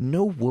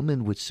 No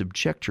woman would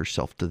subject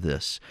herself to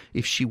this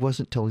if she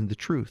wasn't telling the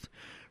truth.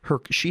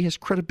 She has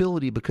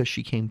credibility because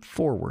she came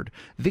forward.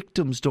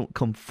 Victims don't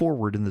come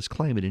forward in this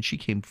climate, and she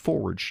came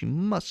forward. She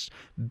must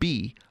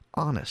be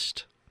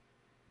honest.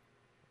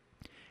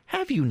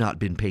 Have you not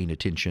been paying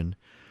attention?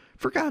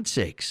 For God's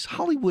sakes,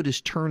 Hollywood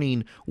is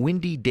turning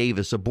Wendy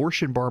Davis,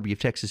 abortion Barbie of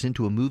Texas,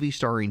 into a movie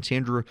starring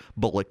Sandra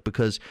Bullock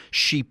because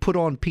she put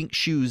on pink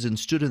shoes and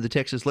stood in the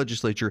Texas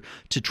legislature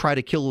to try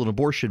to kill an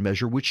abortion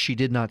measure, which she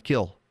did not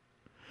kill.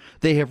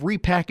 They have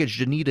repackaged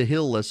Anita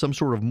Hill as some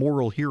sort of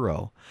moral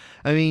hero.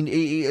 I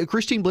mean,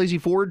 Christine Blasey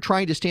Ford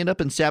trying to stand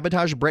up and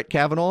sabotage Brett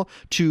Kavanaugh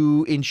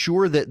to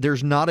ensure that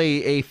there's not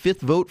a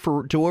fifth vote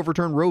to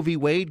overturn Roe v.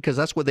 Wade, because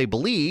that's what they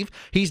believe.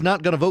 He's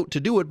not going to vote to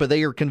do it, but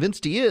they are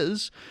convinced he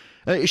is.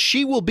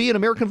 She will be an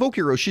American folk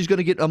hero. She's going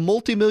to get a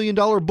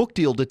multi-million-dollar book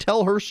deal to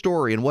tell her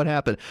story and what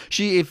happened.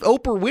 If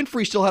Oprah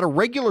Winfrey still had a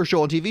regular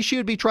show on TV, she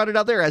would be trotted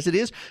out there. As it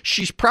is,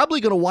 she's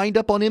probably going to wind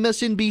up on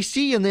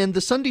MSNBC and then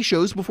the Sunday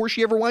shows before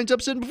she ever winds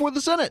up sitting before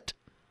the Senate.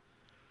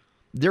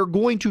 They're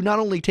going to not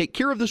only take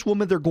care of this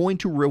woman, they're going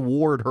to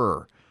reward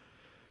her.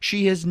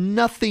 She has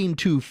nothing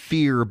to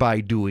fear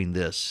by doing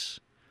this.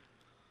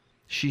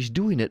 She's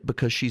doing it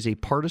because she's a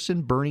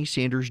partisan Bernie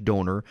Sanders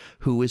donor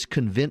who is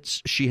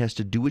convinced she has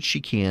to do what she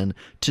can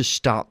to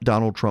stop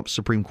Donald Trump's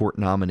Supreme Court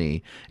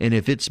nominee. And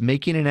if it's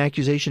making an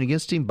accusation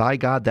against him, by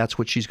God, that's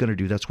what she's going to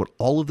do. That's what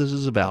all of this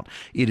is about.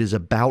 It is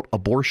about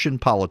abortion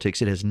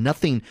politics. It has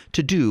nothing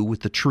to do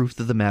with the truth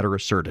of the matter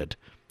asserted.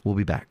 We'll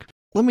be back.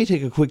 Let me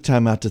take a quick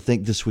time out to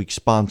thank this week's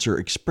sponsor,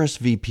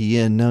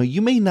 ExpressVPN. Now,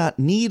 you may not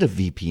need a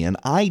VPN.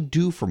 I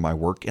do for my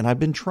work, and I've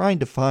been trying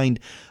to find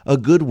a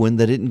good one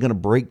that isn't going to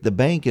break the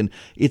bank, and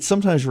it's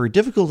sometimes very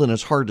difficult and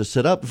it's hard to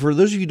set up. For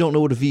those of you who don't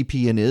know what a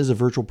VPN is, a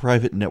virtual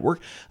private network,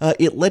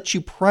 it lets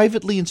you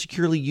privately and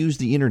securely use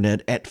the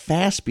internet at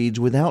fast speeds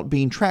without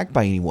being tracked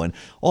by anyone.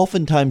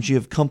 Oftentimes, you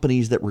have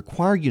companies that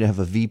require you to have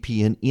a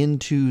VPN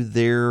into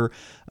their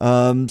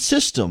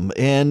system,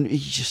 and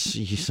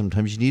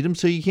sometimes you need them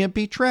so you can't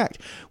be tracked.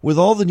 With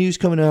all the news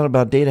coming out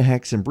about data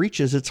hacks and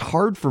breaches, it's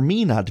hard for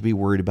me not to be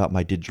worried about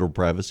my digital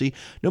privacy.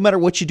 No matter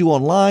what you do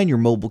online, your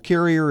mobile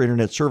carrier,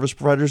 internet service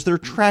providers, they're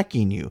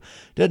tracking you.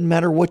 Doesn't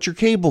matter what your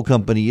cable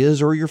company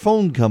is or your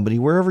phone company,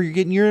 wherever you're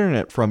getting your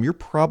internet from, you're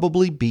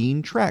probably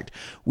being tracked.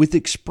 With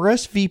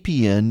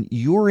ExpressVPN,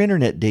 your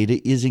internet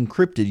data is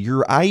encrypted.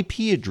 Your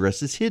IP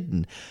address is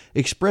hidden.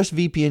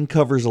 ExpressVPN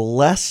covers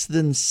less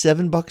than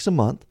 $7 a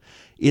month.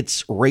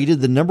 It's rated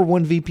the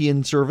 #1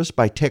 VPN service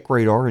by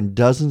TechRadar and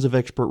dozens of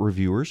expert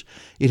reviewers.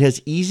 It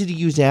has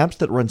easy-to-use apps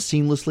that run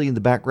seamlessly in the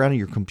background of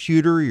your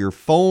computer, your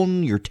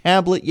phone, your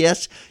tablet.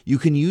 Yes, you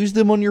can use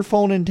them on your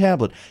phone and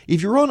tablet.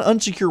 If you're on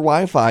unsecure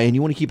Wi-Fi and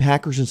you want to keep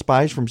hackers and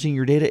spies from seeing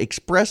your data,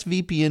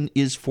 ExpressVPN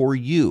is for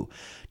you.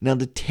 Now,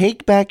 to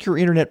take back your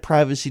internet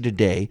privacy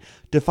today,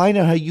 to find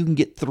out how you can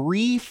get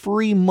 3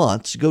 free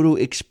months, go to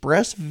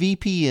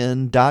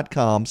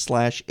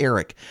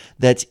expressvpn.com/Eric.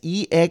 That's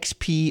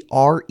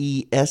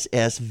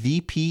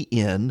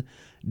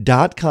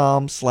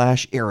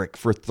expressvpn.com/Eric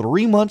for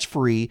 3 months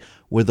free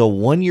with a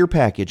 1-year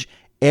package.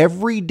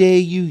 Every day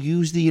you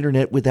use the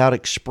internet without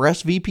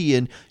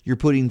ExpressVPN, you're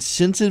putting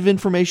sensitive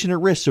information at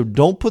risk, so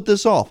don't put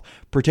this off.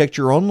 Protect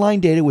your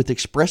online data with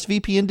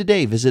ExpressVPN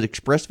today. Visit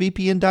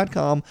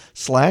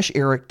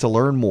expressvpn.com/Eric to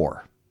learn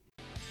more.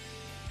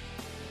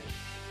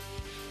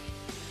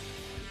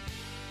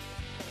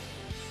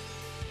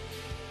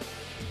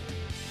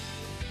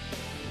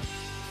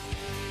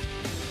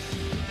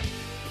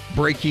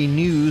 Breaking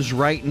news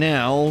right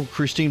now.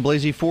 Christine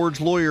Blasey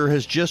Ford's lawyer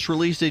has just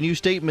released a new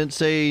statement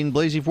saying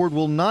Blasey Ford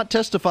will not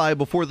testify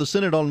before the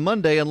Senate on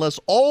Monday unless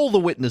all the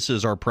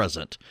witnesses are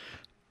present.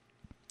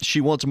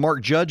 She wants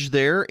Mark Judge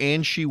there,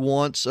 and she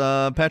wants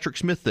Patrick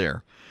Smith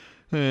there.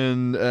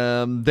 And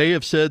they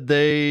have said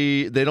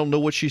they don't know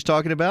what she's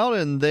talking about,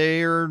 and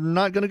they're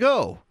not going to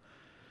go.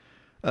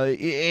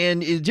 And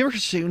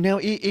now,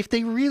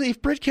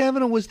 if Brett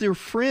Kavanaugh was their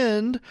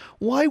friend,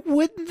 why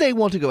wouldn't they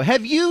want to go?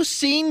 Have you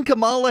seen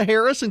Kamala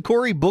Harris and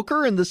Cory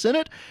Booker in the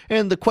Senate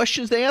and the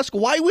questions they ask?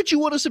 Why would you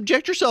want to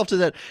subject yourself to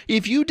that?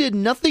 If you did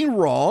nothing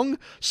wrong,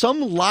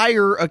 some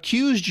liar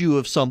accused you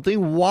of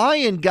something, why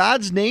in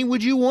God's name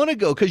would you want to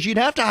go? Because you'd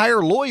have to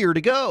hire a lawyer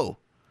to go.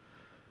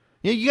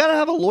 You got to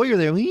have a lawyer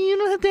there. You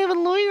don't have to have a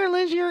lawyer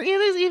unless you're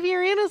innocent. If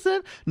you're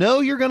innocent,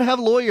 no, you're going to have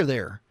a lawyer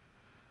there.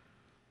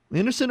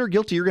 Innocent or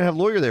guilty, you're going to have a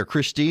lawyer there.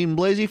 Christine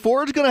Blasey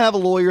Ford's going to have a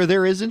lawyer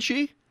there, isn't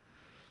she?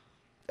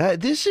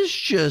 This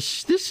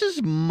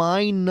is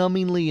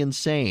mind-numbingly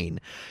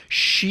insane.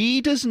 She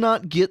does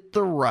not get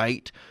the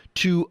right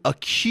to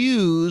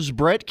accuse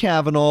Brett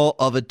Kavanaugh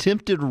of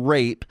attempted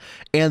rape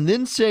and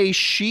then say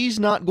she's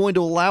not going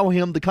to allow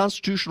him the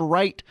constitutional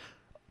right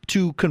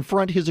to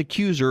confront his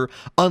accuser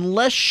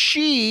unless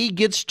she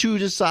gets to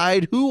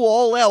decide who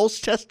all else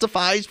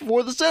testifies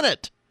before the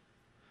Senate.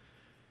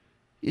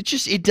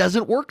 It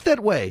doesn't work that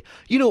way.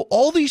 You know,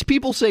 all these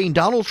people saying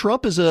Donald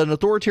Trump is an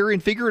authoritarian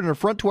figure and an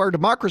affront to our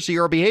democracy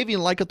are behaving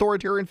like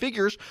authoritarian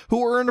figures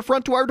who are an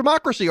affront to our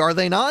democracy, are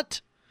they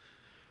not?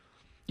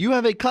 You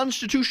have a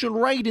constitutional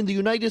right in the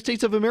United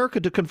States of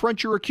America to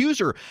confront your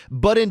accuser.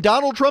 But in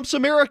Donald Trump's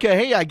America,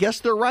 hey, I guess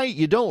they're right.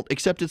 You don't,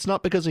 except it's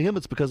not because of him,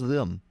 it's because of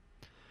them.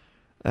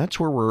 That's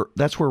where we're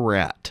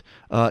at.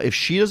 If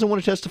she doesn't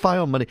want to testify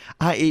on Monday,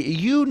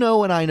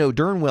 and I know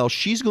darn well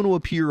she's going to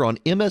appear on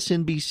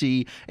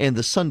MSNBC and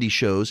the Sunday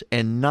shows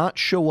and not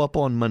show up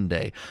on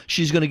Monday.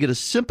 She's going to get a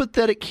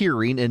sympathetic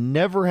hearing and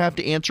never have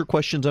to answer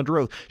questions under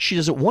oath. She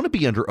doesn't want to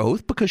be under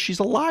oath because she's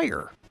a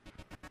liar.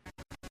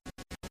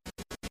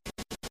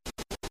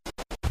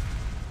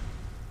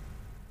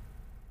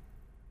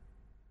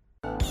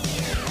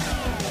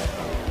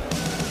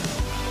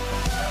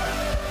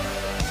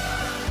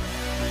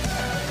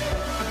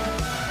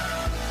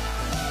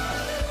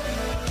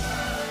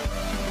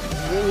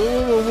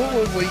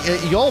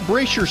 Y'all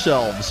brace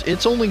yourselves.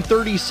 It's only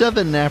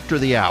 37 after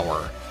the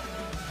hour.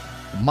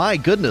 My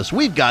goodness,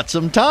 we've got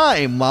some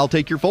time. I'll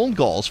take your phone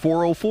calls.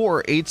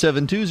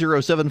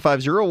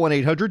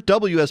 404-872-0750,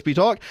 1-800-WSB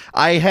Talk.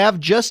 I have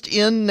just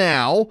in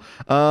now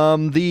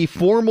the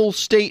formal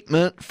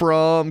statement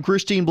from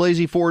Christine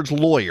Blasey Ford's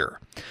lawyer.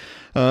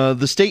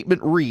 The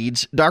statement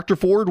reads, Dr.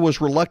 Ford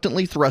was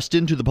reluctantly thrust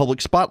into the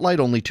public spotlight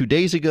only 2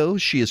 days ago.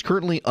 She is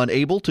currently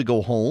unable to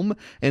go home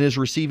and is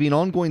receiving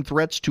ongoing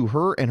threats to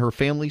her and her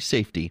family's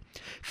safety.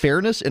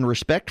 Fairness and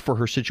respect for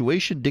her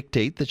situation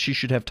dictate that she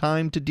should have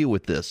time to deal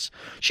with this.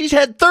 She's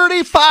had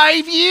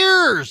 35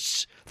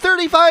 years!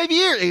 35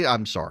 years!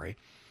 I'm sorry.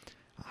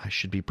 I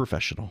should be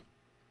professional.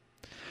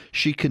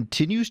 She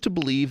continues to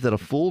believe that a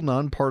full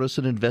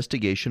nonpartisan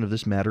investigation of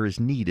this matter is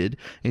needed,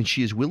 and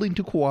she is willing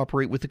to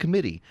cooperate with the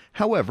committee.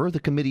 However, the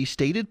committee's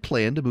stated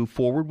plan to move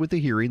forward with a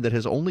hearing that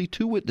has only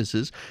 2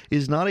 witnesses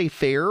is not a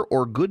fair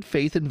or good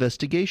faith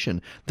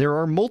investigation. There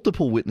are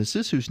multiple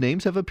witnesses whose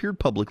names have appeared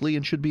publicly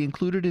and should be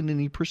included in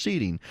any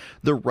proceeding.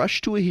 The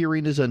rush to a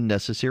hearing is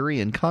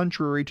unnecessary and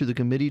contrary to the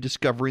committee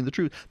discovering the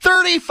truth.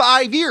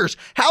 35 years!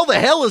 How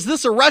the hell is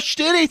this a rush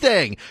to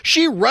anything?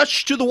 She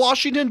rushed to the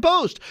Washington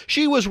Post.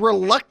 She was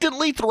reluctantly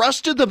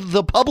thrust into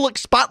the public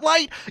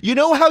spotlight. You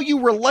know how you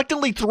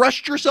reluctantly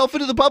thrust yourself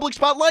into the public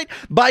spotlight?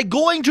 By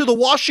going to the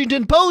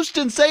Washington Post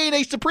and saying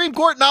a Supreme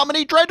Court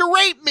nominee tried to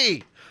rape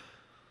me.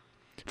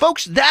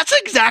 Folks, that's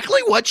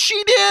exactly what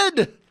she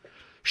did.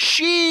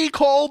 She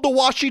called the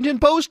Washington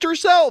Post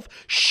herself.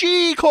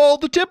 She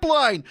called the tip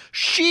line.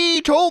 She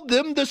told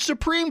them the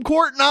Supreme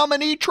Court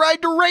nominee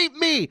tried to rape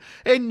me.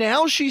 And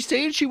now she's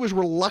saying she was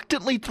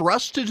reluctantly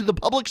thrust into the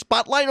public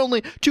spotlight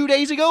only 2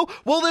 days ago?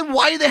 Well, then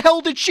why the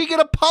hell did she get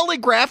a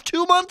polygraph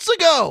 2 months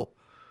ago?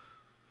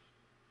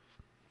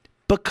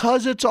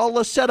 Because it's all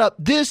a setup.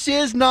 This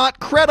is not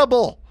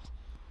credible.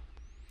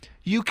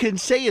 You can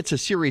say it's a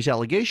serious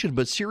allegation,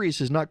 but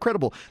serious is not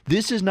credible.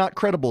 This is not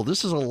credible.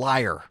 This is a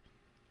liar.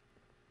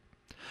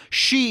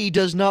 She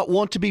does not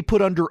want to be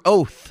put under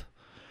oath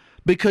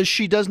because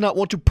she does not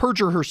want to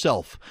perjure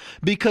herself.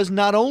 Because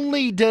not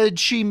only did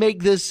she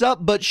make this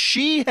up, but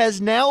she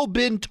has now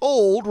been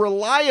told,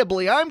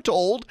 reliably, I'm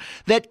told,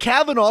 that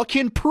Kavanaugh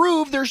can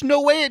prove there's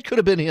no way it could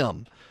have been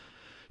him.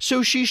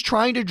 So she's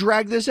trying to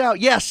drag this out.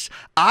 Yes,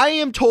 I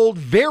am told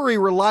very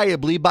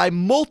reliably by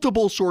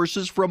multiple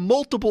sources from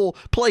multiple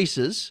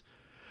places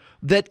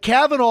that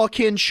Kavanaugh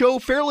can show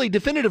fairly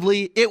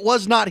definitively it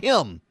was not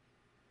him.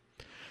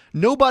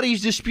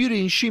 Nobody's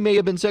disputing she may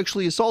have been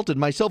sexually assaulted,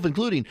 myself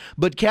including,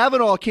 but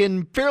Kavanaugh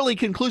can fairly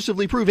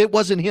conclusively prove it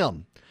wasn't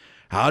him.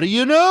 How do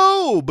you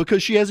know?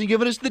 Because she hasn't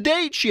given us the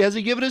date. She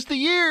hasn't given us the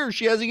year.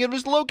 She hasn't given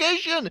us the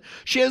location.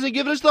 She hasn't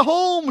given us the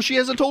home. She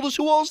hasn't told us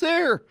who all's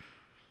there.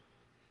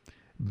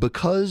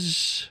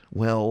 Because,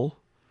 well,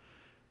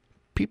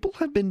 people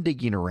have been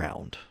digging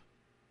around.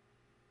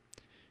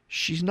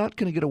 She's not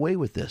going to get away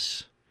with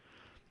this.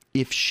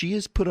 If she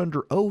is put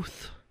under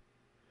oath,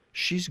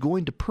 she's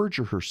going to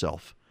perjure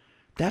herself.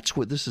 That's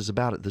what this is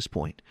about at this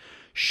point.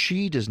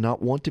 She does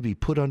not want to be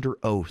put under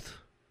oath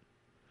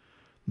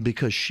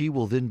because she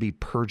will then be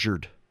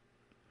perjured.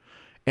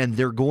 And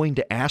they're going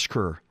to ask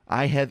her.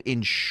 I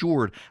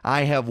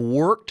have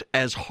worked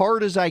as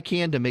hard as I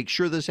can to make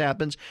sure this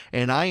happens,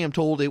 and I am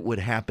told it would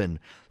happen.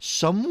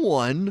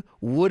 Someone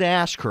would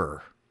ask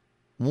her.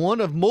 One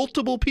of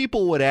multiple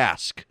people would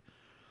ask,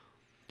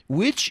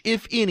 which,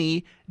 if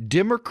any,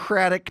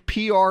 Democratic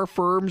PR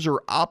firms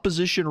or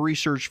opposition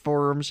research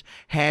firms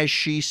has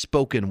she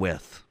spoken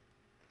with?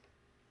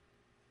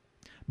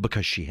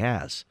 Because she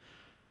has.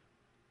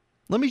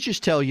 Let me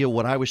just tell you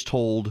what I was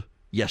told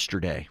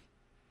yesterday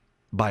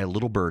by a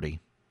little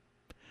birdie.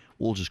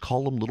 We'll just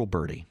call him Little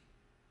Birdie.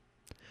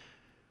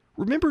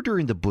 Remember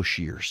during the Bush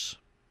years,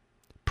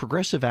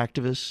 progressive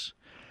activists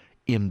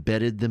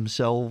embedded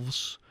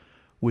themselves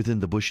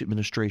within the Bush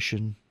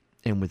administration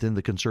and within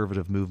the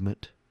conservative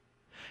movement,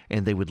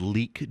 and they would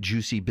leak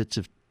juicy bits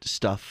of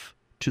stuff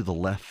to the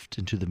left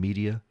and to the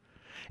media.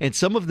 And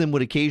some of them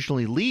would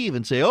occasionally leave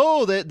and say,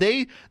 oh,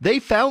 they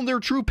found their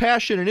true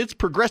passion and it's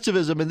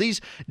progressivism and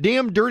these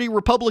damn dirty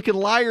Republican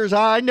liars,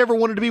 I never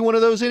wanted to be one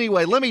of those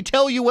anyway. Let me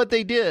tell you what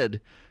they did.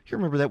 You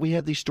remember that? We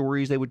had these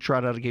stories they would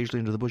trot out occasionally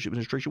into the Bush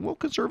administration. Well,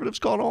 conservatives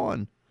caught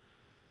on.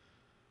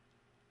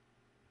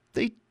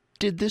 They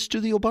did this to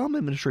the Obama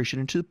administration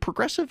and to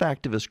progressive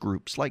activist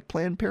groups like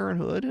Planned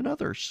Parenthood and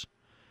others.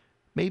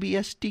 Maybe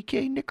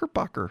SDK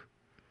Knickerbocker.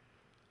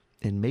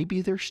 And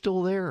maybe they're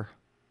still there,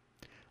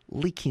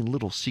 leaking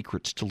little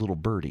secrets to little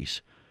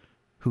birdies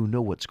who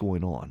know what's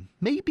going on.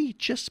 Maybe,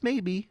 just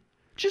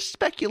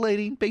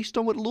speculating based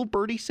on what little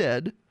birdie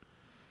said,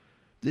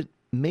 that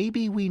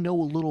maybe we know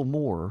a little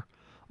more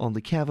on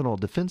the Kavanaugh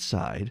defense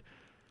side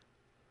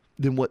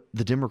than what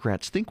the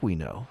Democrats think we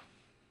know.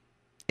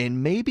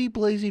 And maybe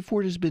Blasey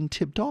Ford has been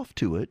tipped off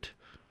to it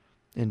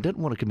and doesn't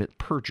want to commit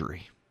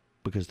perjury,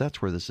 because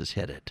that's where this is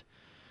headed.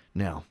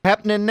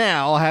 Happening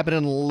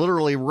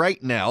literally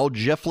right now,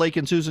 Jeff Flake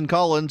and Susan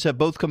Collins have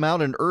both come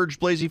out and urged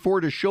Blasey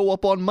Ford to show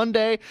up on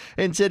Monday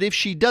and said if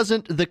she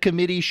doesn't, the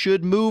committee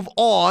should move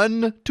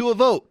on to a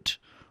vote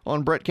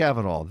on Brett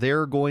Kavanaugh.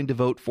 They're going to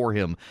vote for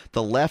him.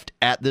 The left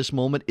at this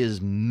moment is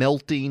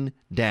melting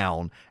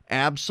down,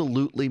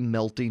 absolutely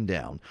melting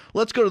down.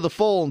 Let's go to the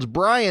phones.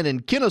 Brian in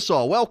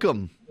Kennesaw,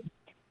 welcome.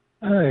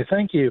 Hi,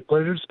 thank you.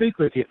 Pleasure to speak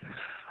with you.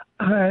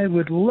 I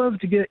would love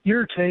to get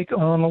your take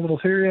on a little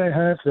theory I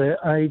have that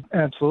I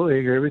absolutely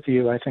agree with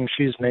you. I think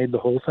she's made the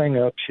whole thing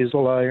up. She's a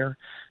liar,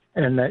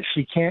 and that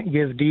she can't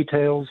give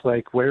details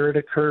like where it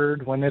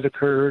occurred, when it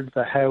occurred,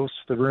 the house,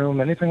 the room,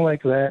 anything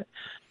like that.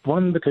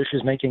 One, because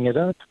she's making it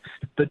up,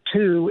 but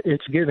two,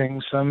 it's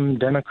giving some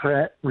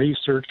Democrat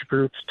research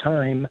groups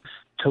time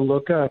to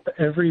look up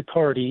every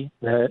party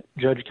that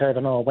Judge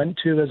Kavanaugh went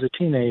to as a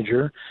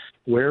teenager.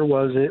 Where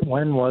was it?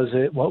 When was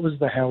it? What was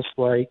the house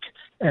like?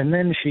 And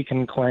then she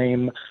can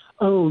claim,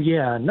 oh,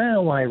 yeah,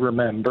 now I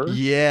remember.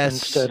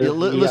 Yes.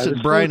 Listen,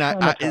 Brian,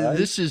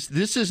 this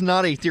is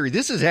not a theory.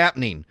 This is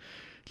happening.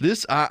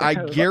 I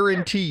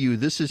guarantee you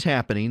this is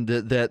happening.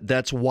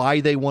 That's why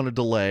they want to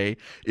delay,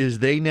 is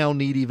they now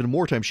need even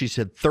more time. She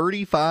said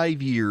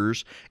 35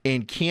 years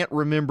and can't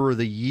remember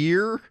the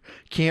year,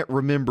 can't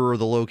remember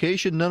the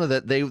location, none of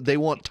that. They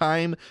want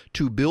time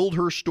to build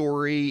her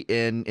story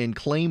and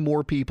claim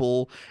more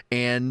people,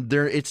 and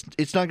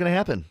it's not going to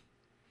happen.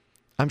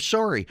 I'm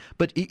sorry,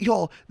 but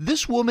y'all,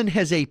 this woman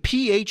has a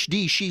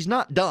PhD. She's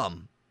not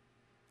dumb.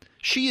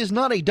 She is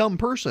not a dumb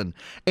person.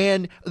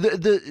 And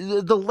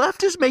the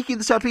left is making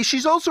this out.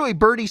 She's also a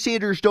Bernie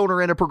Sanders donor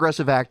and a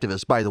progressive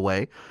activist, by the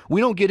way. We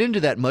don't get into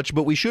that much,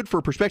 but we should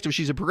for perspective.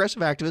 She's a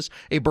progressive activist,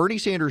 a Bernie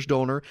Sanders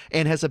donor,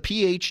 and has a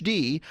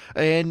PhD.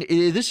 And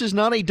this is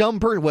not a dumb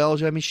person.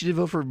 Well, I mean, she did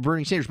vote for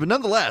Bernie Sanders, but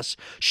nonetheless,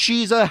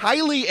 she's a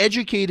highly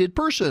educated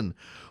person.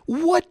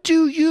 What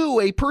do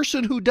you, a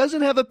person who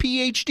doesn't have a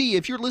PhD,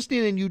 if you're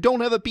listening and you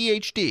don't have a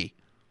PhD,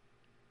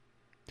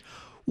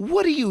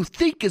 what do you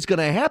think is going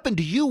to happen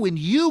to you when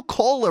you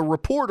call a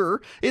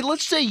reporter? And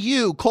let's say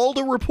you called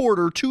a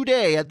reporter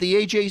today at the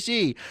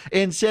AJC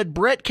and said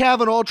Brett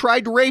Kavanaugh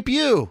tried to rape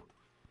you.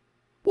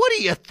 What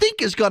do you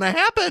think is going to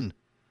happen?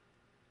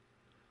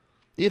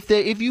 If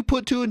you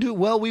put two and two,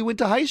 well, we went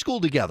to high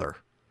school together.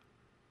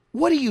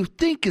 What do you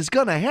think is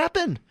going to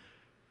happen?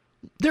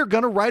 They're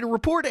going to write a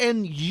report,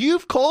 and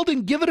you've called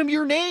and given them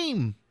your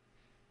name.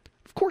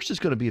 Of course it's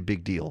going to be a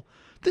big deal.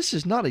 This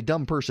is not a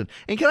dumb person.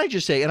 And can I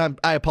just say, and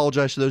I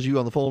apologize to those of you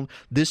on the phone,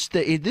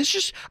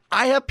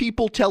 I have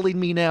people telling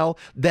me now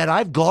that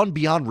I've gone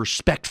beyond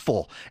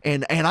respectful,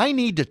 and I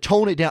need to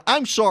tone it down.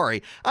 I'm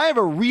sorry. I have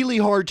a really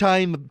hard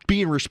time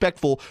being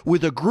respectful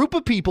with a group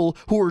of people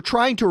who are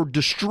trying to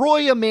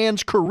destroy a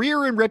man's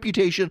career and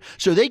reputation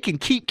so they can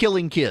keep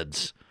killing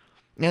kids.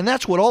 And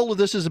that's what all of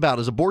this is about,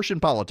 is abortion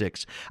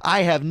politics.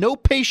 I have no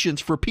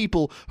patience for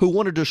people who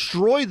want to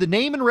destroy the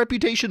name and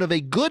reputation of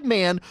a good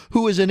man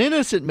who is an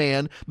innocent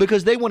man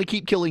because they want to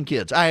keep killing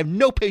kids. I have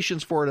no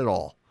patience for it at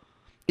all.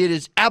 It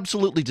is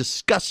absolutely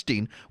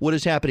disgusting what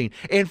is happening.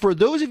 And for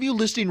those of you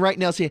listening right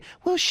now saying,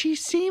 well, she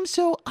seems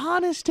so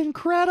honest and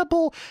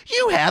credible,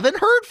 you haven't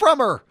heard from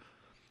her.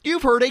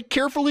 You've heard a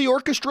carefully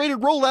orchestrated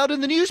rollout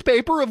in the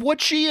newspaper of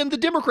what she and the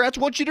Democrats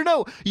want you to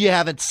know. You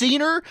haven't seen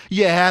her.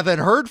 You haven't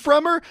heard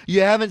from her. You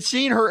haven't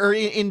seen her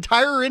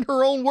entire in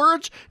her own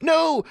words.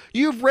 No,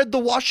 you've read the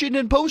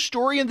Washington Post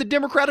story and the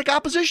Democratic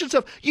opposition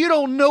stuff. You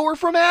don't know her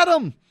from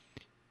Adam.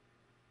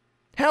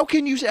 How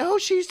can you say, oh,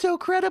 she's so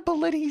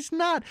credible and he's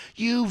not?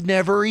 You've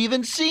never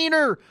even seen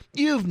her.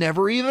 You've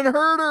never even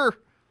heard her.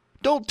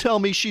 Don't tell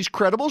me she's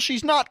credible.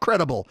 She's not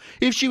credible.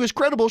 If she was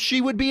credible,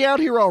 she would be out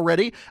here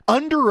already,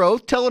 under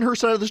oath, telling her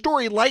side of the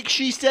story like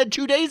she said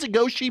 2 days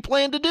ago she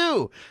planned to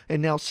do.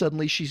 And now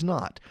suddenly she's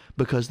not,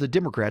 because the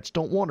Democrats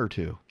don't want her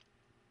to.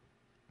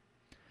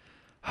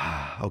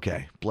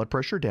 Okay, blood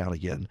pressure down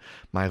again.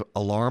 My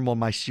alarm on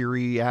my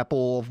Siri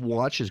Apple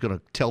Watch is going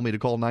to tell me to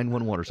call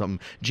 911 or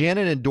something.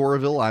 Janet in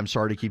Doraville, I'm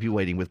sorry to keep you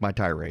waiting with my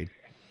tirade.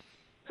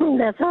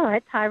 That's all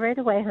right. Tirade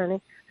away, honey.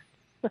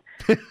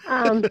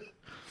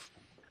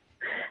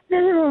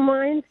 Then it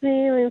reminds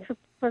me, I mean,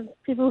 for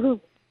people who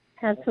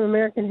have some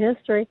American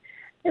history,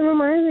 it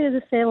reminds me of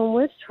the Salem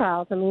witch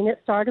trials. I mean,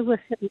 it started with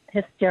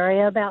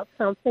hysteria about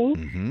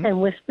something and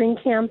whispering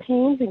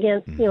campaigns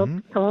against,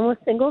 someone was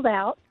singled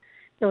out.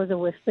 There was a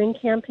whispering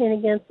campaign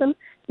against them.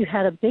 You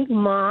had a big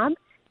mob,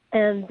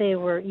 and they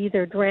were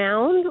either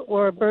drowned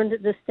or burned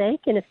at the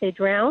stake. And if they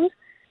drowned,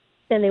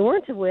 then they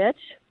weren't a witch.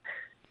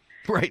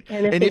 Right.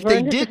 And if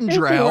they didn't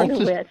drown,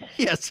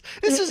 yes,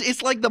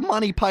 it's like the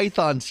Monty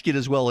Python skit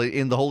as well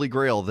in the Holy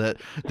Grail that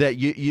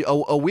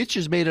a witch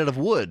is made out of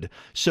wood.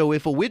 So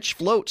if a witch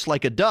floats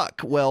like a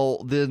duck,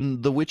 well,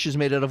 then the witch is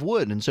made out of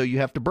wood, and so you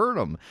have to burn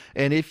them.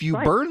 And if you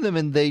burn them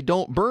and they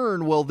don't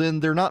burn, well,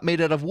 then they're not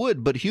made out of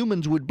wood, but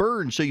humans would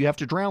burn, so you have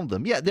to drown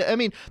them. Yeah, I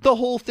mean, the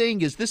whole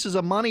thing is this is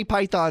a Monty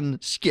Python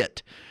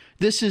skit.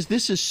 This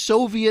is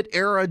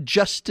Soviet-era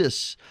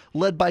justice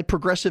led by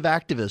progressive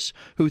activists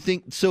who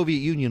think the Soviet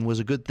Union was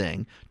a good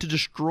thing to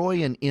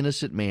destroy an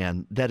innocent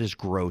man. That is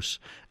gross.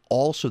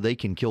 All so they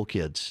can kill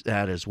kids.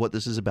 That is what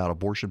this is about,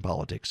 abortion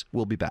politics.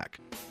 We'll be back.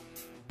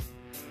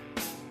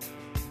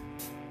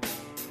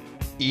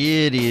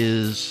 It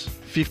is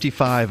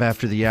 55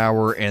 after the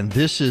hour, and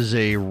this is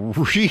a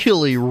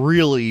really,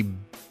 really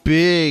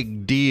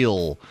big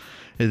deal.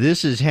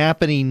 This is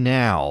happening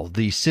now.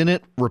 The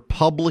Senate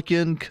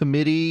Republican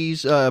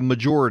committee's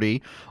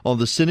majority on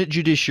the Senate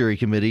Judiciary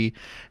Committee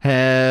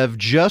have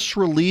just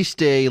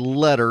released a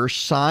letter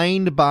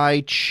signed by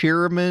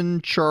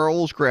Chairman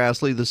Charles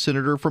Grassley, the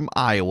senator from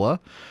Iowa,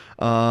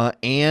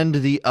 and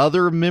the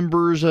other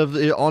members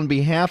on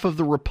behalf of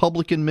the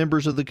Republican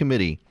members of the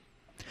committee.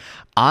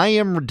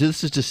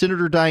 This is to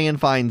Senator Dianne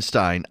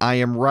Feinstein. I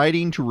am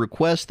writing to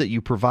request that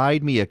you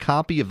provide me a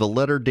copy of the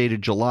letter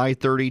dated July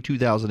 30,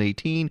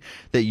 2018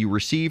 that you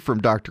received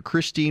from Dr.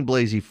 Christine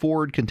Blasey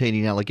Ford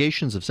containing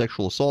allegations of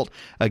sexual assault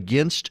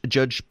against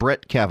Judge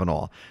Brett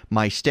Kavanaugh.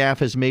 My staff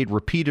has made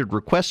repeated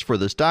requests for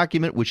this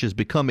document, which has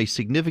become a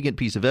significant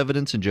piece of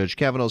evidence in Judge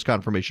Kavanaugh's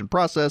confirmation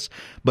process,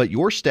 but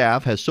your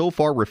staff has so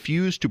far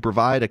refused to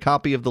provide a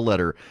copy of the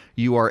letter.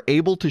 You are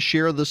able to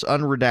share this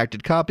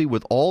unredacted copy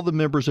with all the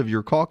members of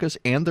your caucus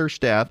and their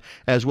staff,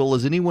 as well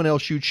as anyone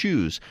else you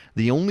choose.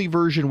 The only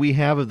version we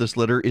have of this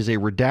letter is a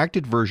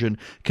redacted version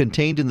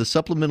contained in the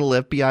supplemental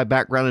FBI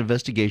background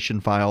investigation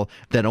file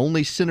that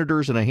only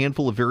senators and a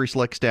handful of very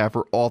select staff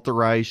are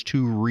authorized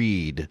to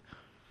read.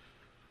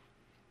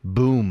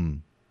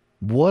 Boom.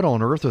 What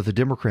on earth are the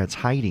Democrats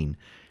hiding?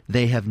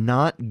 They have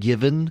not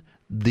given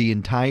the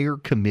entire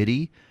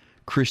committee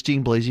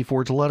Christine Blasey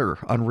Ford's letter,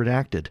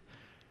 unredacted.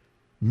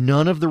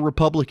 None of the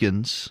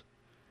Republicans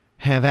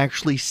have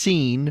actually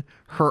seen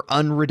her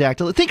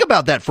unredacted. Think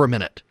about that for a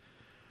minute.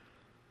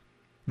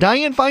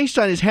 Dianne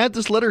Feinstein has had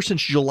this letter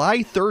since July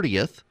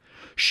 30th.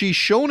 She's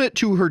shown it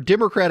to her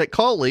Democratic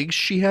colleagues.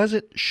 She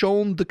hasn't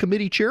shown the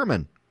committee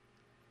chairman.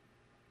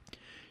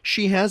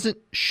 She hasn't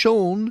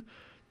shown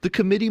the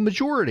committee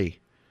majority.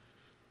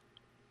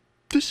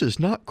 This is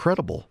not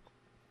credible.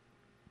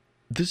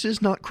 This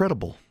is not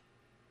credible.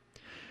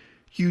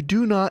 You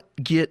do not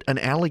get an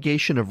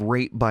allegation of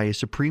rape by a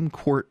Supreme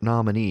Court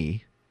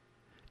nominee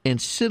and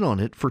sit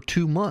on it for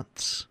 2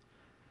 months.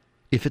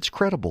 If it's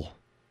credible,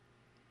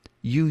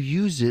 you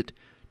use it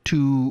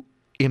to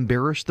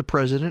embarrass the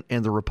president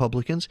and the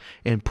Republicans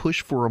and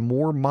push for a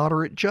more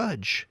moderate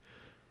judge.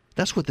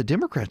 That's what the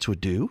Democrats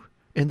would do,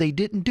 and they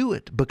didn't do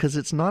it because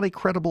it's not a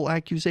credible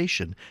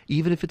accusation.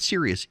 Even if it's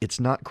serious, it's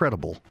not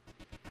credible.